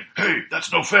villains saying, "Hey,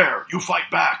 that's no fair. You fight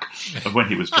back." When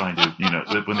he was trying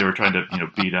to, when they were trying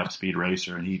to, beat up Speed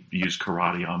Racer, and he used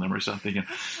karate on them or something.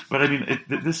 But I mean,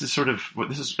 this is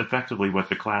effectively what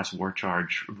the class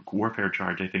warfare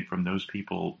charge, I think, from those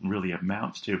people really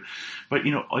amounts to. But,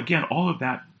 again, all of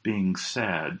that being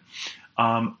said,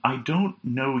 I don't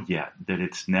know yet that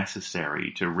it's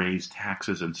necessary to raise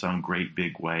taxes in some great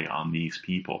big way on these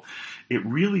people. It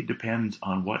really depends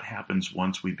on what happens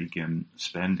once we begin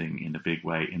spending in a big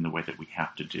way, in the way that we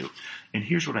have to do. And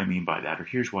here's what I mean by that, or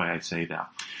here's why I say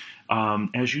that.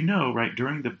 As you know, right,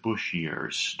 during the Bush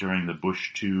years, during the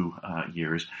Bush 2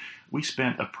 years, we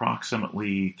spent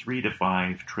approximately $3 to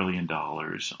 $5 trillion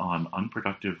on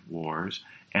unproductive wars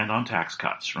and on tax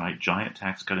cuts, right? Giant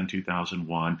tax cut in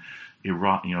 2001.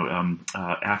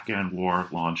 Afghan war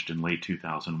launched in late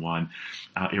 2001.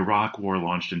 Iraq war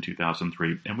launched in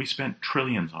 2003. And we spent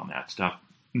trillions on that stuff.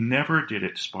 Never did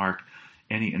it spark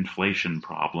any inflation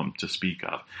problem to speak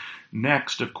of.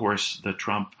 Next, of course, the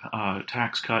Trump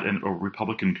tax cut or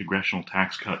Republican congressional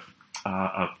tax cut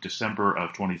of December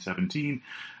of 2017,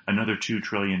 another $2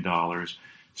 trillion.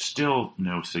 Still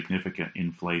no significant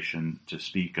inflation to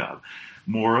speak of.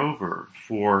 Moreover,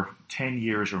 for 10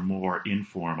 years or more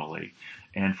informally,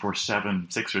 and for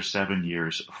 6 or 7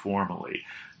 years formally,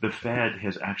 the Fed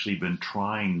has actually been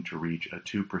trying to reach a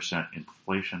 2%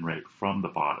 inflation rate from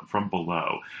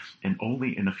below, and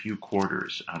only in a few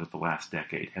quarters out of the last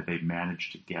decade have they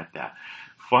managed to get that.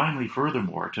 Finally,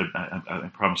 furthermore, I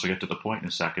promise I'll get to the point in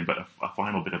a second, but a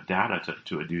final bit of data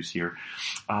to adduce here.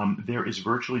 There is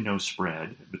virtually no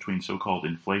spread between so-called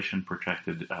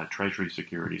inflation-protected Treasury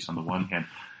securities on the one hand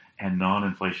and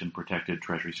non-inflation protected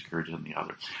Treasury securities on the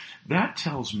other. That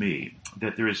tells me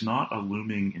that there is not a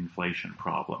looming inflation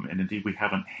problem, and indeed we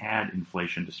haven't had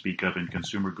inflation to speak of in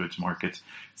consumer goods markets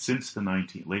since the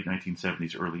late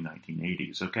 1970s, early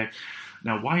 1980s. Okay,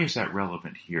 now why is that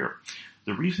relevant here?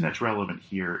 The reason that's relevant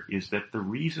here is that the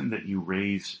reason that you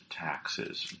raise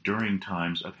taxes during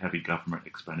times of heavy government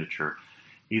expenditure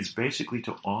is basically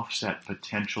to offset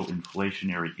potential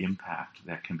inflationary impact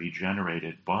that can be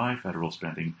generated by federal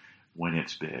spending when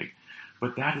it's big.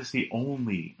 But that is the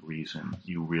only reason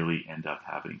you really end up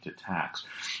having to tax.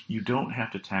 You don't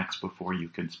have to tax before you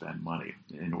can spend money.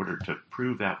 In order to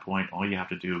prove that point, all you have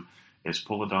to do is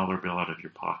pull a dollar bill out of your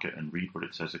pocket and read what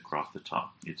it says across the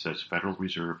top. It says Federal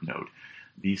Reserve Note.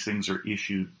 These things are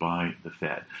issued by the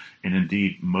Fed. And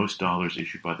indeed, most dollars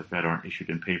issued by the Fed aren't issued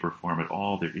in paper form at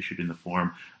all. They're issued in the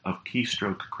form of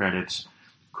keystroke credits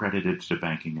credited to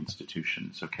banking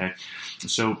institutions, okay?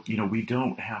 So, we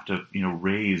don't have to,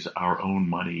 raise our own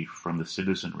money from the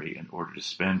citizenry in order to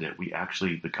spend it. We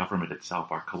actually, the government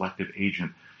itself, our collective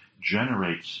agent,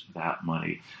 generates that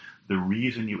money. The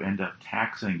reason you end up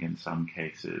taxing in some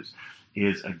cases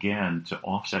is, again, to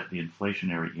offset the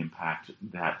inflationary impact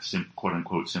that,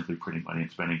 quote-unquote, simply printing money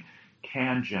and spending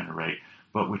can generate,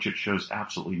 but which it shows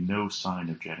absolutely no sign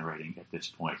of generating at this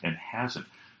point, and hasn't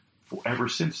ever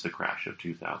since the crash of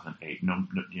 2008.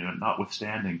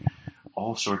 Notwithstanding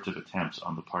all sorts of attempts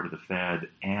on the part of the Fed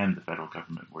and the federal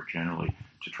government more generally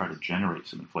to try to generate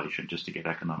some inflation just to get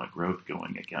economic growth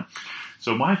going again.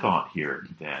 So my thought here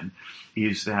then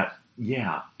is that,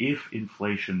 yeah, if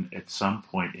inflation at some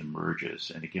point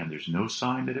emerges, and again, there's no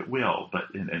sign that it will,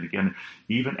 but and again,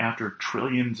 even after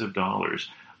trillions of dollars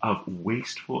of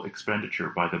wasteful expenditure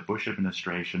by the Bush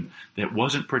administration that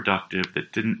wasn't productive,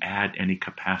 that didn't add any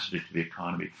capacity to the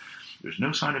economy. There's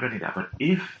no sign of any of that. But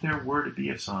if there were to be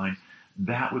a sign,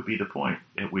 that would be the point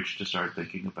at which to start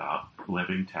thinking about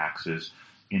levying taxes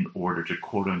in order to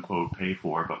quote-unquote pay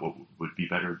for, but what would be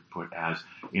better put as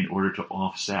in order to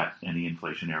offset any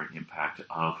inflationary impact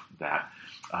of that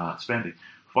spending.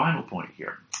 Final point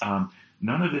here.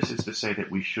 None of this is to say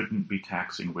that we shouldn't be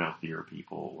taxing wealthier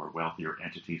people or wealthier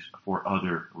entities for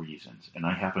other reasons, and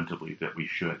I happen to believe that we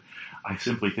should. I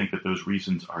simply think that those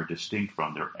reasons are distinct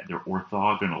from, they're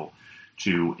orthogonal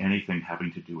to anything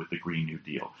having to do with the Green New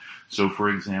Deal. So,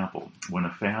 for example, when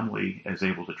a family is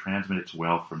able to transmit its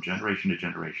wealth from generation to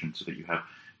generation so that you have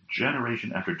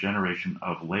generation after generation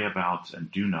of layabouts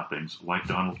and do-nothings, like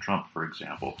Donald Trump, for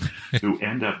example, who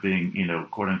end up being,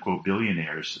 quote-unquote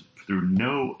billionaires through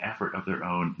no effort of their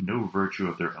own, no virtue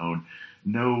of their own,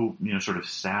 no, sort of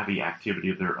savvy activity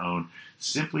of their own.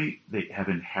 Simply, they have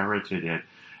inherited it,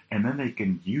 and then they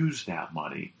can use that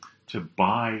money to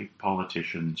buy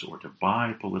politicians or to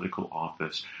buy political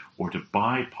office or to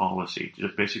buy policy,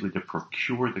 just basically to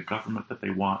procure the government that they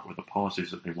want or the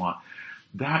policies that they want.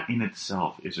 That in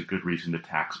itself is a good reason to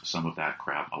tax some of that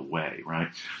crap away, right?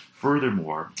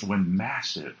 Furthermore, when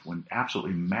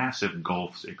absolutely massive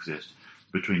gulfs exist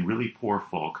between really poor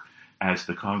folk, as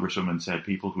the Congresswoman said,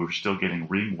 people who are still getting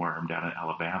ringworm down in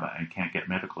Alabama and can't get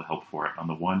medical help for it on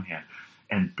the one hand,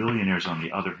 and billionaires on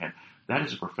the other hand, that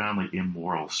is a profoundly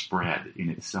immoral spread in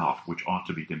itself, which ought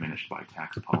to be diminished by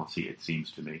tax policy, it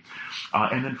seems to me.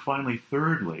 And then finally,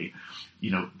 thirdly,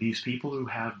 these people who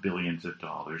have billions of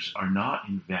dollars are not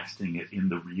investing it in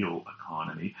the real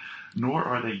economy, nor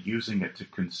are they using it to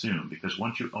consume, because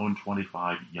once you own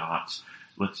 25 yachts,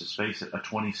 let's just face it, a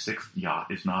 26th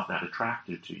yacht is not that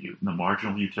attractive to you. The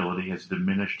marginal utility has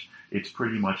diminished. It's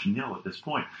pretty much nil at this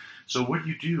point. So what do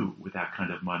you do with that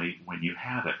kind of money when you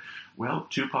have it? Well,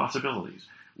 two possibilities.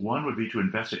 One would be to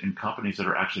invest it in companies that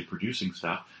are actually producing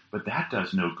stuff, but that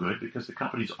does no good because the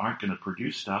companies aren't going to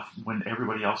produce stuff when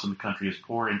everybody else in the country is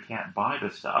poor and can't buy the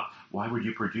stuff. Why would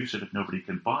you produce it if nobody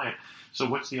can buy it? So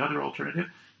what's the other alternative?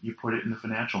 You put it in the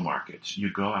financial markets.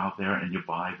 You go out there and you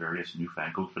buy various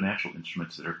newfangled financial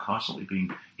instruments that are constantly being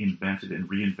invented and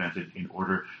reinvented in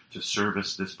order to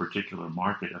service this particular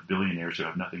market of billionaires who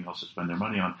have nothing else to spend their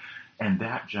money on. And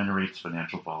that generates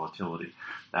financial volatility.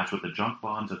 That's what the junk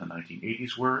bonds of the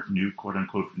 1980s were, new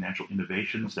quote-unquote financial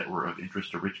innovations that were of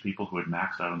interest to rich people who had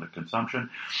maxed out on their consumption.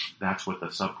 That's what the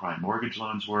subprime mortgage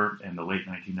loans were in the late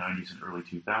 1990s and early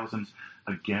 2000s,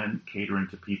 again, catering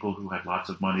to people who had lots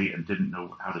of money and didn't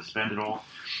know how to spend it all.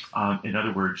 In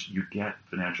other words, you get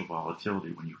financial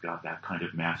volatility when you've got that kind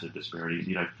of massive disparity.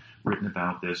 Indeed, I've written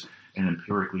about this and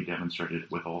empirically demonstrated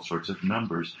it with all sorts of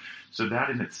numbers. So that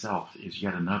in itself is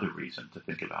yet another reason to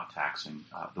think about taxing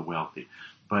the wealthy.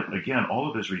 But again, all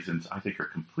of those reasons I think are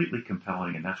completely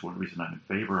compelling, and that's one reason I'm in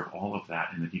favor of all of that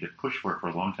and indeed have pushed for it for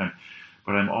a long time.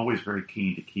 But I'm always very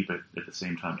keen to keep it at the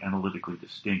same time analytically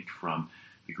distinct from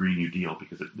the Green New Deal,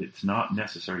 because it's not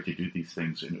necessary to do these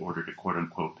things in order to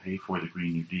quote-unquote pay for the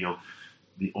Green New Deal.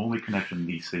 The only connection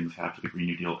these things have to the Green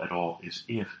New Deal at all is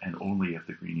if and only if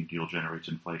the Green New Deal generates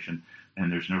inflation,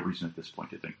 and there's no reason at this point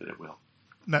to think that it will.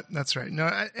 That's right. No,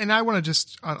 and I want to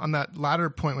just on that latter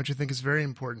point, which I think is very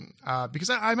important, because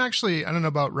I'm actually, I don't know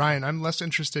about Ryan, I'm less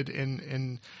interested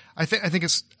in I think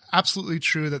it's absolutely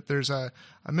true that there's a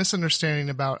misunderstanding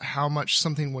about how much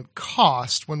something would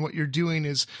cost when what you're doing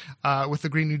is with the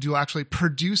Green New Deal actually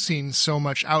producing so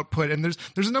much output. And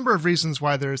there's a number of reasons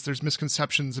why there's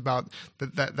misconceptions about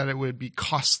that it would be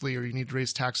costly or you need to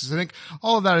raise taxes. I think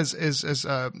all of that is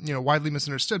widely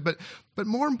misunderstood. But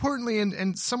more importantly,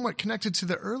 and somewhat connected to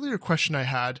the earlier question I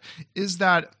had, is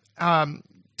that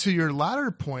to your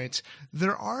latter point,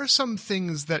 there are some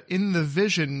things that in the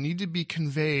vision need to be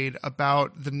conveyed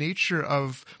about the nature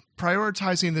of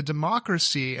prioritizing the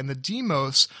democracy and the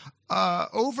demos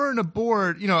over and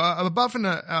aboard, above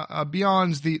and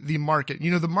beyond the market.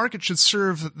 The market should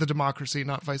serve the democracy,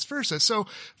 not vice versa. So,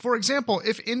 for example,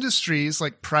 if industries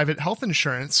like private health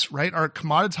insurance, right, are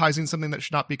commoditizing something that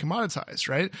should not be commoditized,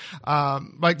 right,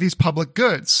 like these public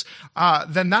goods,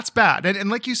 then that's bad. And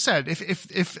like you said, if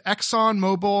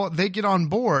ExxonMobil, they get on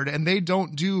board and they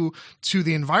don't do to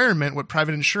the environment what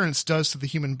private insurance does to the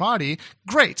human body,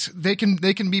 great, they can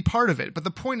be part of it. But the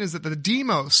point is that the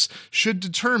demos should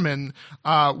determine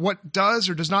determine what does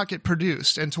or does not get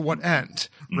produced and to what end,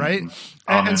 right?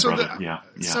 Amen, so,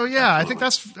 I think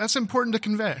that's important to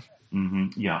convey.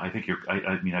 Yeah, I think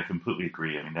I completely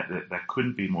agree. I mean, that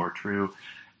couldn't be more true,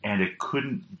 and it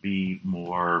couldn't be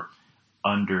more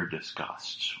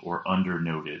under-discussed or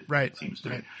under-noted, right. It seems to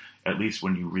me. At least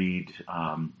when you read,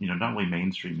 not only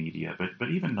mainstream media, but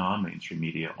even non-mainstream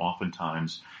media,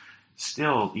 oftentimes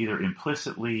still either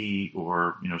implicitly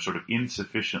or, sort of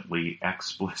insufficiently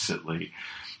explicitly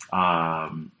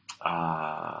sort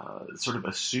of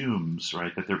assumes,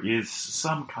 right, that there is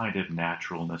some kind of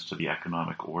naturalness to the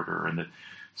economic order, and that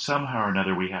somehow or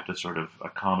another we have to sort of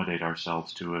accommodate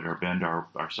ourselves to it, or bend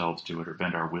ourselves to it, or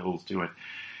bend our wills to it.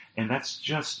 And that's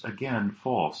just, again,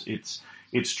 false.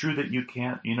 It's true that you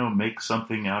can't, make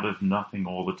something out of nothing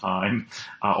all the time,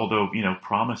 although,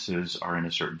 promises are in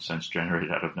a certain sense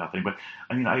generated out of nothing. But,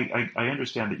 I mean, I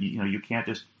understand that, you can't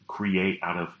just create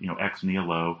out of, ex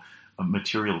nihilo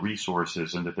material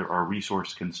resources, and that there are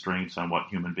resource constraints on what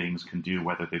human beings can do,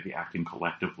 whether they be acting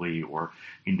collectively or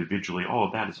individually. All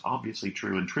of that is obviously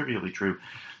true and trivially true.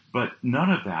 But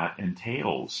none of that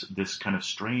entails this kind of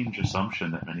strange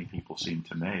assumption that many people seem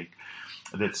to make,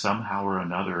 that somehow or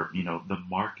another, the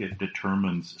market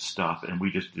determines stuff and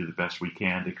we just do the best we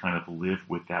can to kind of live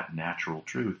with that natural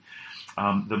truth.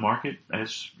 The market,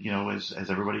 as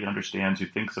everybody understands who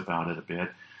thinks about it a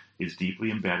bit, is deeply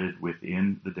embedded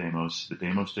within the demos. The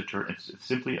demos it's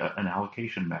simply an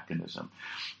allocation mechanism.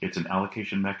 It's an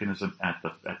allocation mechanism at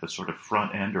the sort of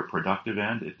front end or productive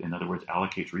end. It, in other words,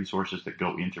 allocates resources that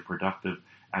go into productive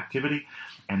activity,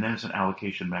 and then it's an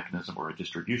allocation mechanism or a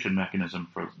distribution mechanism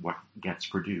for what gets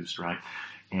produced, right?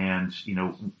 And,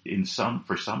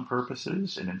 for some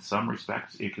purposes and in some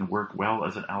respects, it can work well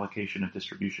as an allocation and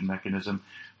distribution mechanism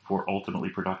for ultimately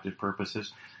productive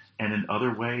purposes. And in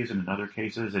other ways, and in other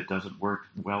cases, it doesn't work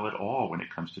well at all when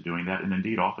it comes to doing that. And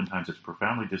indeed, oftentimes it's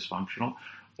profoundly dysfunctional,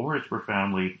 or it's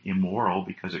profoundly immoral,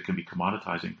 because it can be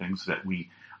commoditizing things that we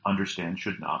understand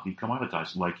should not be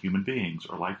commoditized, like human beings,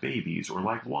 or like babies, or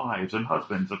like wives and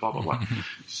husbands, and blah, blah, blah.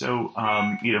 So,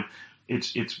 I think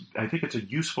it's a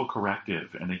useful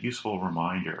corrective and a useful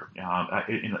reminder.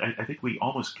 I think we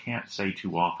almost can't say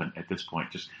too often at this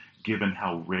point, just given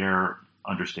how rare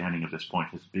understanding of this point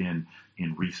has been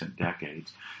in recent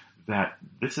decades, that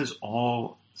this is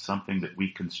all something that we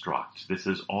construct. This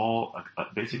is all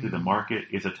basically the market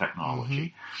is a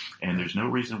technology, and there's no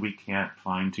reason we can't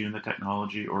fine-tune the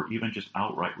technology or even just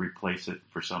outright replace it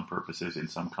for some purposes in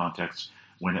some contexts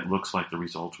when it looks like the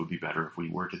results would be better if we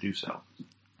were to do so.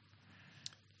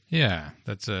 Yeah,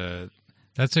 that's a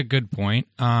good point.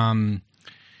 I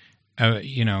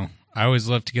always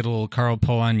love to get a little Carl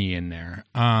Polanyi in there.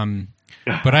 But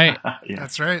yeah.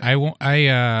 That's right. I want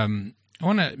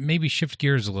to maybe shift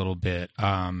gears a little bit.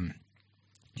 You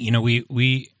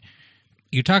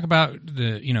talk about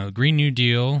the, Green New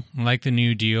Deal, like the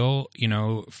New Deal,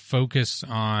 focus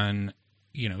on,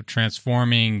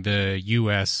 transforming the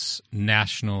U.S.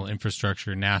 national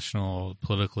infrastructure, national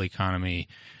political economy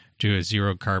to a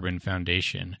zero carbon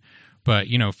foundation. But,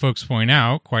 folks point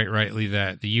out quite rightly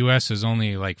that the U.S. is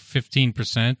only like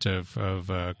 15% of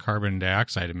carbon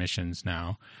dioxide emissions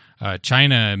now.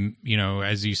 China,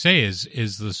 as you say,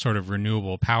 is the sort of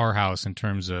renewable powerhouse in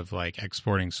terms of like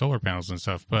exporting solar panels and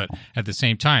stuff. But at the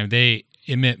same time, they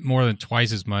emit more than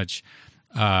twice as much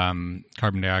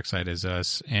carbon dioxide as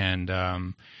us. And,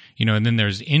 and then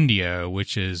there's India,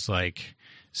 which is like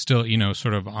still,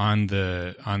 sort of on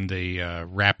the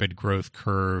rapid growth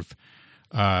curve.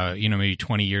 Maybe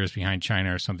 20 years behind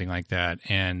China or something like that.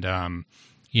 And,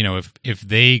 if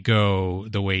they go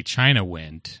the way China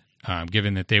went,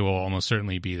 given that they will almost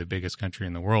certainly be the biggest country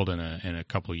in the world in a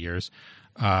couple of years,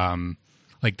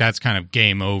 that's kind of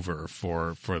game over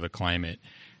for the climate.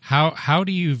 How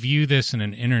do you view this in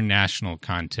an international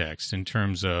context in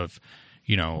terms of,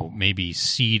 maybe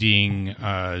seeding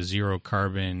zero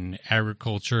carbon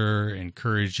agriculture,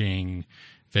 encouraging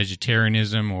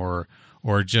vegetarianism,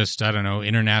 or just, I don't know,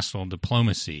 international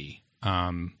diplomacy?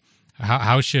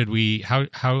 How should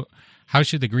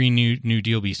the Green New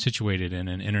Deal be situated in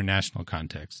an international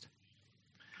context?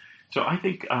 So I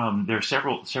think there are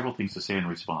several things to say in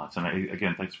response. And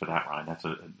again, thanks for that, Ryan. That's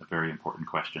a very important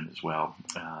question as well.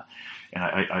 And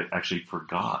I actually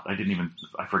forgot.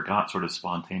 I forgot sort of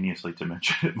spontaneously to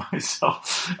mention it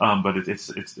myself. But it's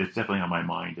definitely on my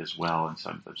mind as well. And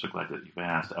so I'm so glad that you've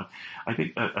asked. I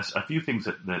think a few things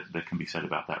that can be said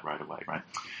about that right away, right?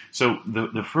 So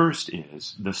the first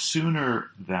is, the sooner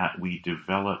that we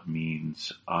develop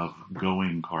means of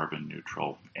going carbon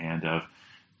neutral and of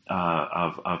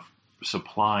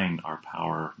supplying our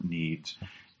power needs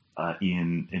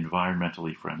in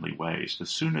environmentally friendly ways. The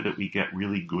sooner that we get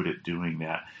really good at doing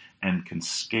that and can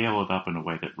scale it up in a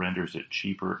way that renders it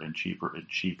cheaper and cheaper and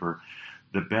cheaper,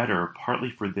 the better, partly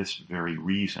for this very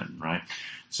reason, right?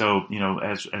 So,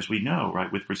 as we know, right,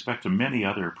 with respect to many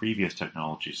other previous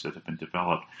technologies that have been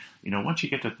developed, once you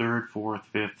get to third, fourth,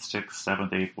 fifth, sixth,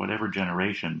 seventh, eighth, whatever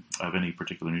generation of any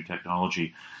particular new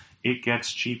technology, it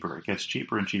gets cheaper. It gets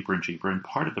cheaper and cheaper and cheaper. And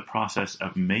part of the process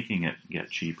of making it get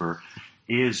cheaper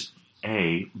is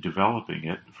A, developing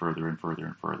it further and further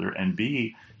and further, and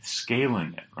B,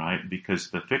 scaling it, right? Because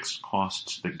the fixed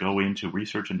costs that go into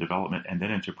research and development and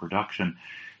then into production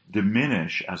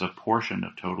diminish as a portion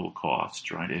of total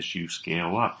costs, right, as you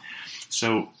scale up.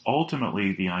 So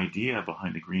ultimately, the idea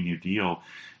behind the Green New Deal,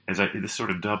 this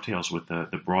sort of dovetails with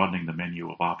the broadening the menu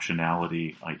of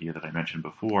optionality idea that I mentioned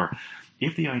before.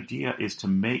 If the idea is to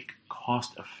make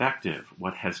cost effective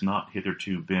what has not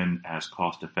hitherto been as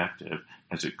cost effective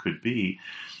as it could be,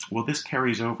 well, this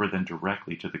carries over then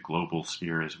directly to the global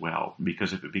sphere as well.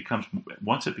 Because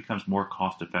once it becomes more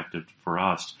cost effective for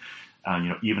us,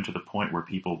 even to the point where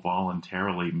people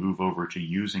voluntarily move over to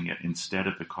using it instead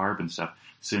of the carbon stuff,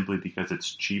 simply because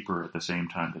it's cheaper at the same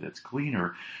time that it's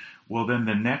cleaner, well, then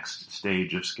the next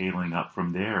stage of scaling up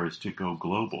from there is to go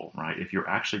global, right? If you're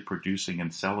actually producing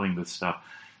and selling this stuff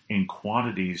in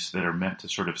quantities that are meant to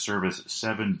sort of service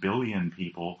 7 billion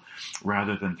people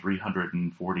rather than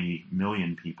 340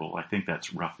 million people, I think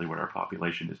that's roughly what our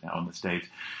population is now in the States,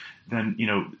 then,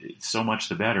 so much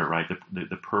the better, right?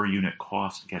 The per unit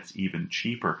cost gets even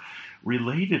cheaper.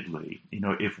 Relatedly,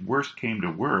 if worst came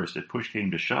to worst, if push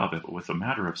came to shove, if it was a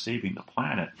matter of saving the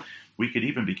planet, we could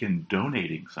even begin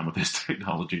donating some of this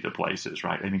technology to places,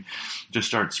 right? I mean, just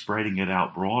start spreading it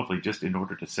out broadly just in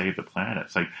order to save the planet.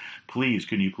 It's like,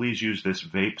 can you please use this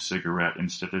vape cigarette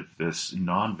instead of this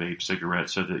non-vape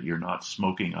cigarette so that you're not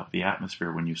smoking up the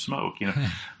atmosphere when you smoke?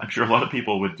 I'm sure a lot of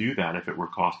people would do that if it were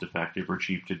cost effective or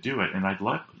cheap to do it. And I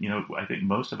think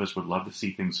most of us would love to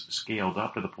see things scaled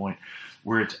up to the point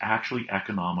where it's actually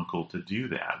economical to do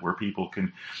that, where people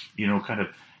can, kind of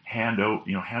hand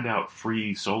out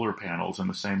free solar panels in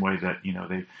the same way that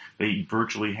they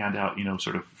virtually hand out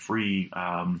sort of free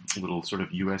little sort of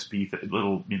USB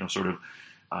little sort of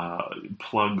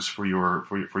plugs for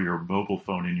your mobile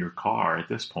phone in your car at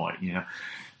this point.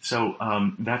 So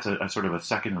that's a sort of a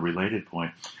second and related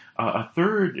point. A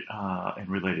third and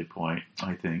related point,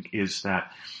 I think, is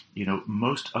that,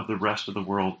 most of the rest of the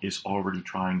world is already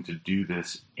trying to do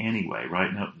this anyway,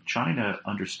 right? Now, China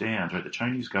understands, right? The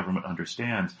Chinese government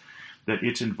understands that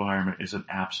its environment is an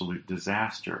absolute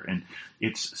disaster, and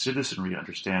its citizenry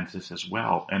understands this as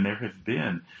well. And there have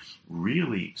been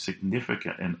really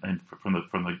significant, and from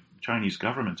the Chinese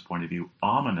government's point of view,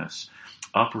 ominous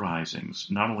uprisings,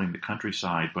 not only in the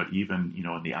countryside, but even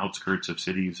in the outskirts of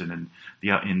cities and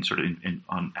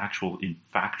on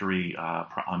factory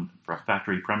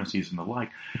factory premises and the like,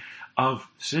 of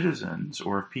citizens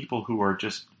or of people who are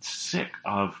just sick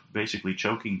of basically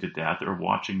choking to death or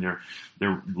watching their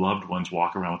loved ones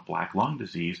walk around with black lung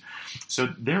disease. So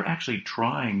they're actually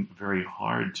trying very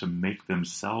hard to make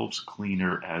themselves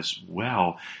cleaner as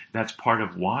well. That's part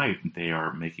of why they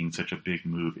are making such a big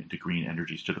move into green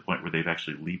energies, to the point where they've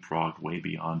actually leapfrogged way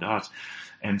beyond us.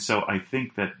 And so I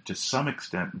think that to some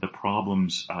extent the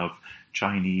problems of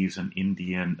Chinese and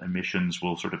Indian emissions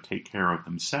will sort of take care of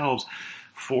themselves.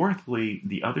 Fourthly,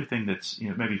 the other thing that's,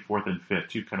 maybe fourth and fifth,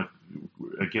 two kind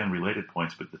of, again, related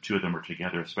points, but the two of them are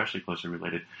together, especially closely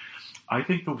related. I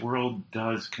think the world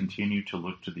does continue to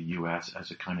look to the U.S.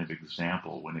 as a kind of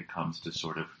example when it comes to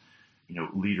sort of,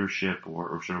 leadership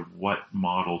or sort of what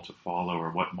model to follow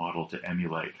or what model to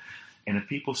emulate. And if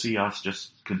people see us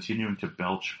just continuing to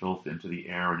belch filth into the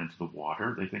air and into the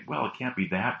water, they think, well, it can't be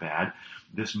that bad.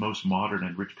 This most modern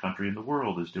and rich country in the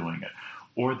world is doing it.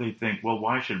 Or they think, well,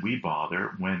 why should we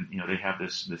bother when, they have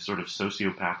this sort of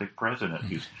sociopathic president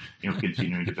who's,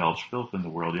 continuing to belch filth in the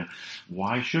world?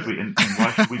 Why should we? And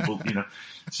why should we,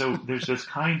 so there's this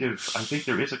kind of, I think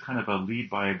there is a kind of a lead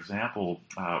by example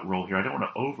role here. I don't want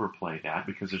to overplay that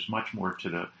because there's much more to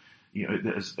the,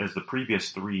 as the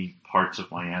previous three parts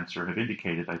of my answer have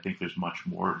indicated, I think there's much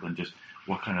more than just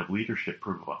what kind of leadership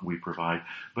we provide.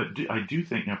 But I do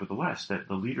think, nevertheless, that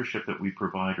the leadership that we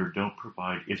provide or don't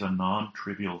provide is a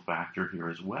non-trivial factor here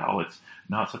as well. It's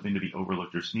not something to be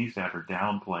overlooked or sneezed at or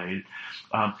downplayed.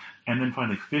 And then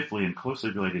finally, fifthly, and closely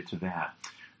related to that,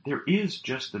 there is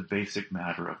just the basic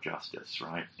matter of justice,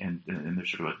 right? And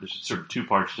there's sort of two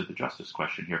parts to the justice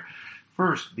question here.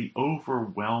 First, the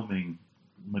overwhelming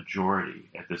majority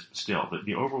at this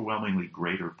the overwhelmingly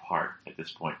greater part at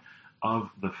this point of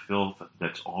the filth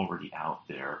that's already out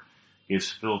there is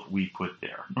filth we put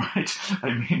there, right?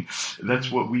 I mean,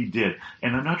 that's what we did.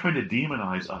 And I'm not trying to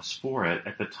demonize us for it.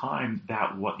 At the time,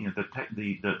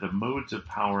 the modes of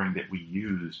powering that we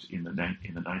used in the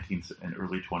 19th and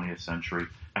early 20th century,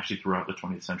 actually throughout the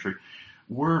 20th century,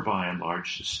 were by and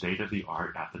large state of the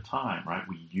art at the time, right?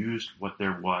 We used what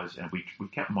there was, and we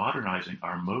kept modernizing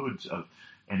our modes of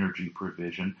energy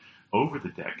provision over the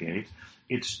decades.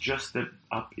 It's just that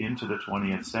up into the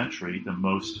 20th century, the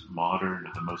most modern,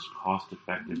 the most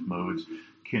cost-effective modes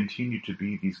continue to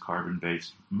be these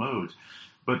carbon-based modes.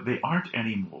 But they aren't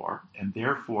anymore, and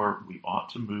therefore we ought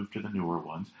to move to the newer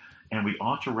ones, and we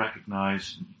ought to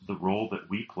recognize the role that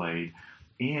we played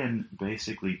in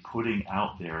basically putting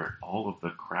out there all of the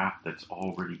crap that's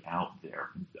already out there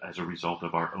as a result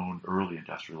of our own early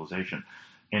industrialization.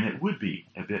 And it would be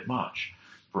a bit much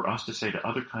for us to say to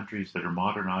other countries that are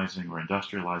modernizing or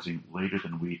industrializing later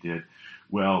than we did,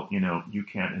 well, you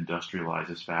can't industrialize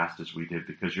as fast as we did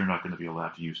because you're not going to be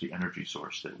allowed to use the energy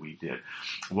source that we did.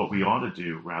 What we ought to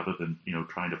do, rather than,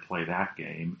 trying to play that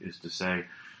game, is to say,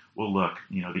 well, look,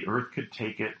 the Earth could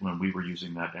take it when we were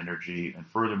using that energy, and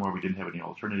furthermore, we didn't have any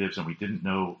alternatives, and we didn't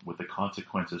know what the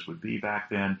consequences would be back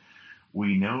then.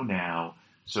 We know now,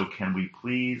 so can we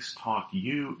please talk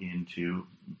you into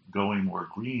going more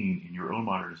green in your own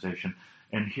modernization,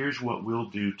 and here's what we'll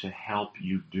do to help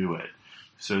you do it,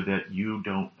 so that you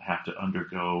don't have to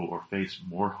undergo or face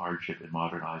more hardship in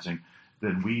modernizing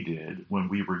than we did when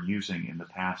we were using in the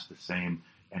past the same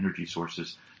energy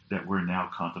sources that we're now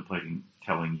contemplating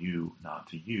telling you not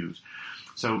to use.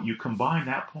 So you combine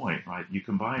that point, right? You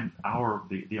combine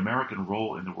the American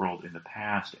role in the world in the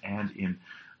past and in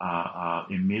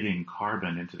emitting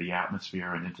carbon into the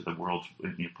atmosphere and into the world,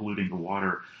 polluting the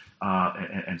water,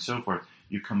 and so forth.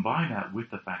 You combine that with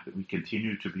the fact that we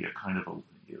continue to be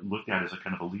looked at as a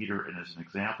kind of a leader and as an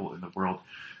example in the world,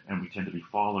 and we tend to be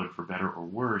followed for better or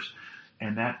worse.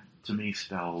 And that, to me,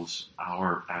 spells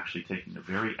our actually taking a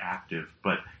very active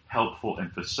but helpful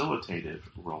and facilitative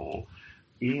role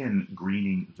in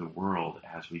greening the world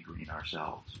as we green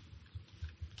ourselves.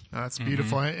 That's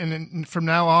beautiful. Mm-hmm. And from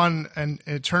now on and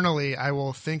eternally, I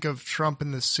will think of Trump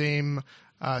in the same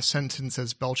sentence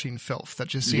as belching filth. That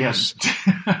just seems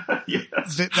yes.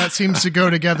 that seems to go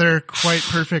together quite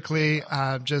perfectly,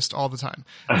 just all the time.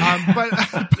 But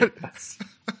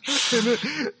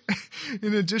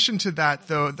in addition to that,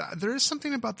 though, there is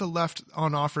something about the left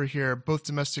on offer here, both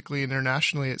domestically and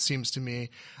internationally, it seems to me,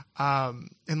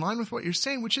 in line with what you're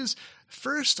saying, which is,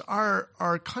 first,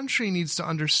 our country needs to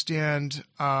understand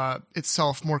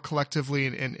itself more collectively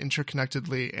and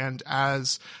interconnectedly, and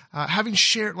as having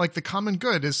shared, like, the common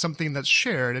good is something that's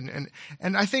shared,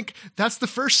 and I think that's the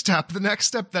first step. The next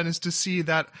step then is to see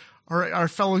that our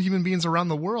fellow human beings around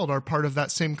the world are part of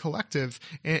that same collective,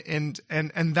 and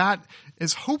that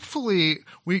is hopefully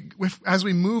as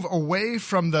we move away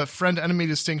from the friend-enemy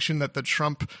distinction that the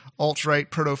Trump alt-right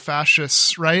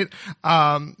proto-fascists, right,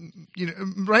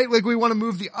 right, like we want to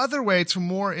move the other way to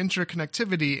more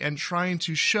interconnectivity and trying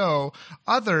to show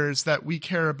others that we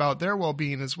care about their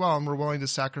well-being as well, and we're willing to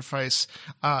sacrifice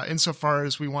insofar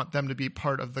as we want them to be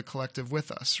part of the collective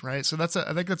with us, right? So I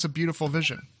think that's a beautiful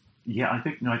vision. Yeah, I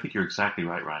think you're exactly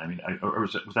right, Ryan. I mean, or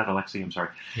was that Alexi? I'm sorry.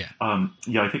 Yeah.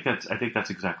 I think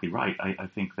that's exactly right. I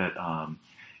think that I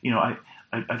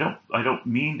don't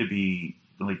mean to be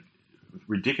like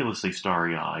ridiculously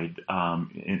starry-eyed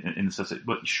in the sense that,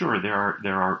 but sure, there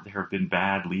have been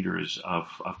bad leaders of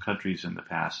countries in the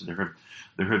past. There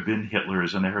have been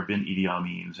Hitlers and there have been Idi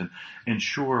Amins, and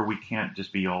sure, we can't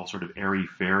just be all sort of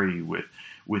airy-fairy with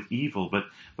evil, but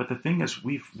the thing is,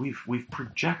 we've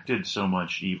projected so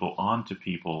much evil onto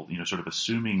people, sort of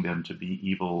assuming them to be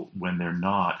evil when they're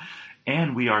not,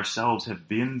 and we ourselves have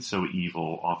been so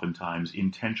evil, oftentimes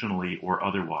intentionally or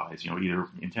otherwise, either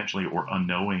intentionally or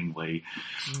unknowingly,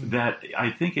 that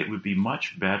I think it would be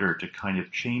much better to kind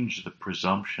of change the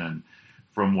presumption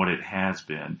from what it has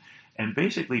been, and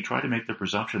basically try to make the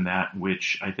presumption that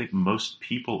which I think most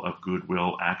people of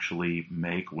goodwill actually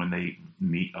make when they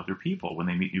meet other people, when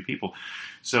they meet new people.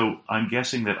 So I'm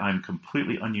guessing that I'm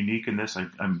completely ununique in this.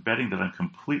 I'm betting that I'm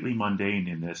completely mundane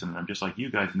in this, and I'm just like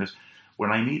you guys in this. When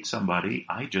I meet somebody,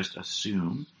 I just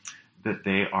assume that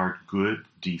they are good,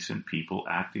 decent people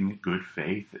acting in good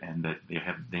faith, and that they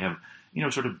have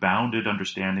sort of bounded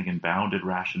understanding and bounded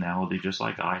rationality, just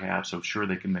like I have. So sure,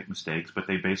 they can make mistakes, but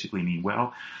they basically mean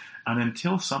well. And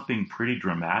until something pretty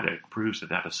dramatic proves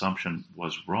that assumption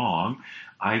was wrong,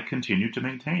 I continue to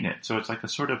maintain it. So it's like a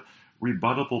sort of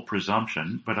rebuttable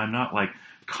presumption, but I'm not like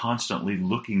constantly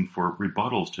looking for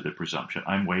rebuttals to the presumption.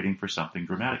 I'm waiting for something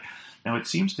dramatic. Now, it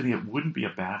seems to me it wouldn't be a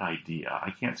bad idea.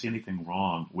 I can't see anything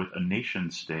wrong with a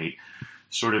nation state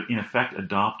sort of, in effect,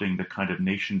 adopting the kind of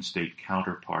nation state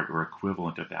counterpart or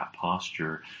equivalent of that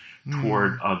posture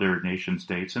toward other nation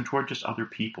states and toward just other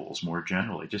peoples more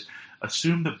generally. Just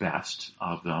assume the best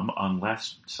of them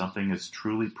unless something is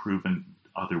truly proven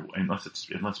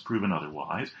unless proven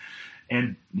otherwise.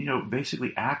 And,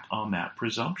 basically act on that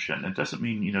presumption. It doesn't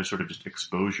mean, sort of just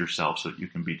expose yourself so that you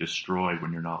can be destroyed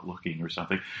when you're not looking or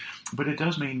something. But it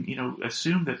does mean,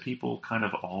 assume that people kind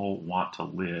of all want to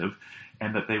live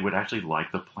and that they would actually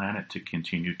like the planet to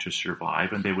continue to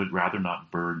survive, and they would rather not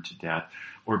burn to death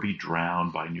or be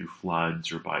drowned by new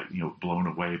floods or by, blown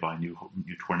away by new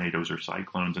tornadoes or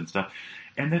cyclones and stuff,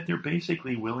 and that they're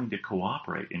basically willing to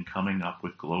cooperate in coming up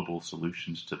with global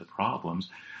solutions to the problems.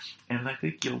 And I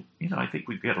think I think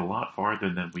we'd get a lot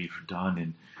farther than we've done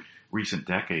in recent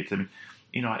decades. I mean,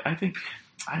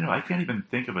 I can't even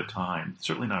think of a time,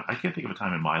 I can't think of a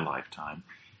time in my lifetime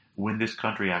when this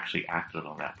country actually acted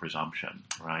on that presumption,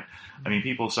 right? I mean,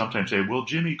 people sometimes say, well,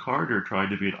 Jimmy Carter tried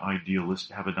to be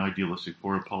have an idealistic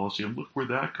foreign policy, and look where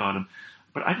that got him.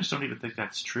 But I just don't even think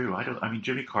that's true.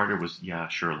 Jimmy Carter was,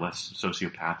 less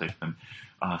sociopathic than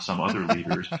some other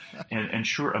leaders. And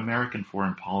sure, American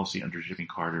foreign policy under Jimmy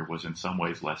Carter was in some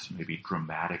ways less maybe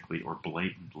dramatically or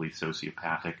blatantly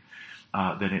sociopathic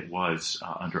than it was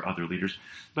under other leaders.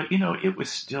 But, it was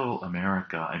still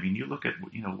America. I mean, you look at,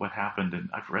 what happened, and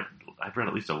I've read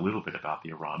at least a little bit about the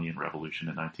Iranian Revolution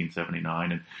in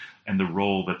 1979 and the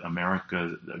role that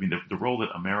the role that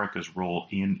America's role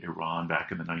in Iran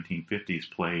back in the 1950s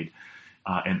played,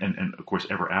 and of course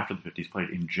ever after the 50s played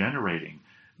in generating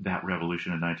that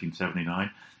revolution in 1979.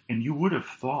 And you would have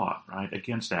thought, right,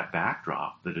 against that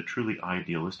backdrop, that a truly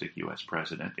idealistic U.S.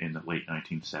 president in the late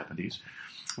 1970s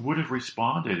would have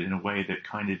responded in a way that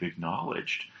kind of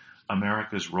acknowledged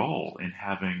America's role in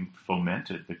having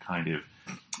fomented the kind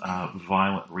of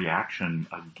violent reaction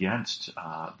against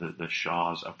the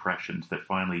Shah's oppressions that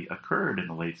finally occurred in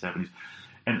the late 70s.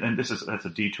 And that's a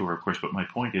detour, of course, but my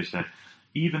point is that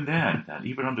even then,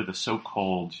 even under the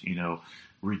so-called,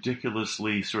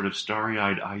 ridiculously sort of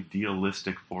starry-eyed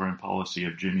idealistic foreign policy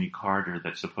of Jimmy Carter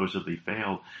that supposedly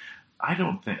failed,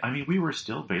 we were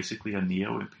still basically a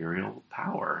neo-imperial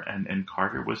power, and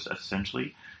Carter was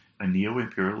essentially a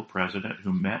neo-imperial president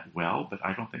who meant well, but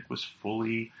I don't think was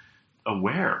fully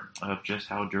aware of just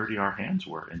how dirty our hands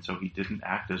were, and so he didn't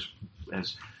act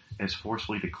as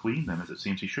forcefully to clean them as it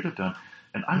seems he should have done.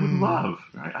 And I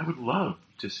would love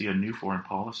to see a new foreign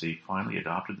policy finally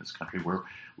adopted in this country where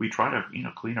we try to,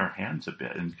 clean our hands a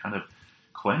bit and kind of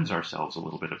cleanse ourselves a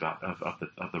little bit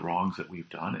of the wrongs that we've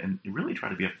done, and really try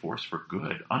to be a force for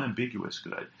good, unambiguous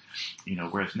good.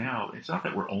 Whereas now it's not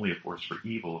that we're only a force for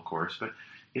evil, of course, but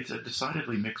it's a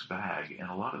decidedly mixed bag, and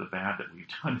a lot of the bad that we've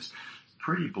done is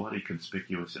pretty bloody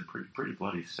conspicuous and pretty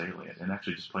bloody salient, and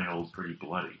actually just plain old pretty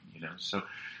bloody. So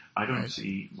I don't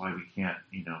see why we can't,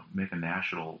 make a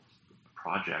national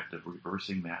project of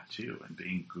reversing that too and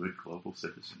being good global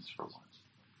citizens for once.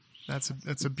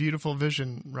 That's a beautiful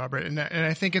vision, Robert, and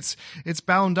I think it's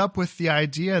bound up with the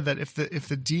idea that if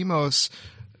the demos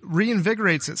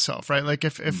reinvigorates itself, right? Like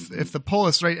if the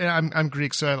polis, right? And I'm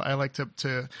Greek, so I like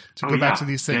to go back to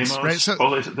these things, demos, right? So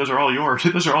those are all yours.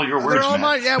 Those are all your words. They're all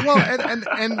mine. Yeah. Well,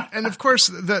 and of course,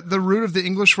 the root of the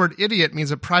English word idiot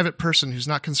means a private person who's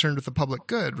not concerned with the public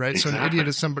good, right? Exactly. So an idiot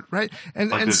is somebody, right?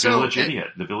 And the village idiot.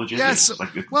 The village idiot. Yes.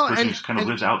 Like the person who kind of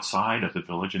lives outside of the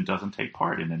village and doesn't take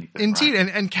part in anything. Indeed,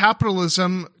 right? and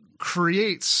capitalism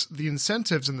creates the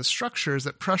incentives and the structures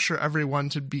that pressure everyone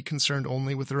to be concerned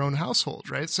only with their own household,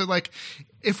 right? So like,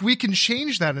 if we can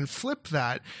change that and flip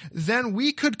that, then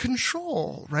we could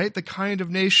control, right, the kind of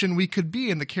nation we could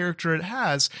be and the character it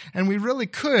has, and we really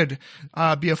could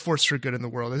be a force for good in the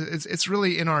world. It's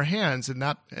really in our hands, and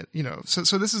that,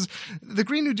 so this is the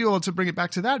Green New Deal. To bring it back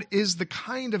to that, is the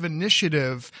kind of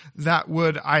initiative that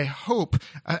would, I hope,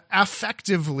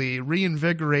 affectively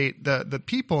reinvigorate the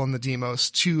people in the demos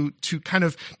to kind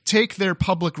of take their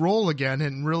public role again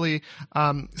and really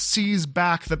seize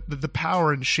back the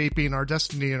power in shaping our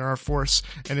destiny and our force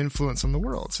and influence on the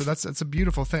world. So that's a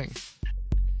beautiful thing.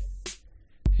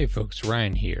 Hey folks,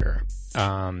 Ryan here.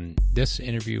 This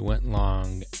interview went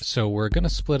long, so we're going to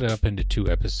split it up into 2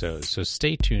 episodes. So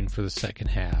stay tuned for the second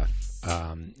half.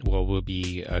 We'll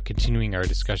be continuing our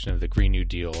discussion of the Green New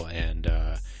Deal and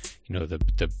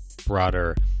the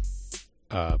broader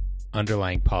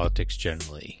underlying politics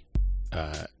generally.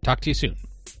 Talk to you soon.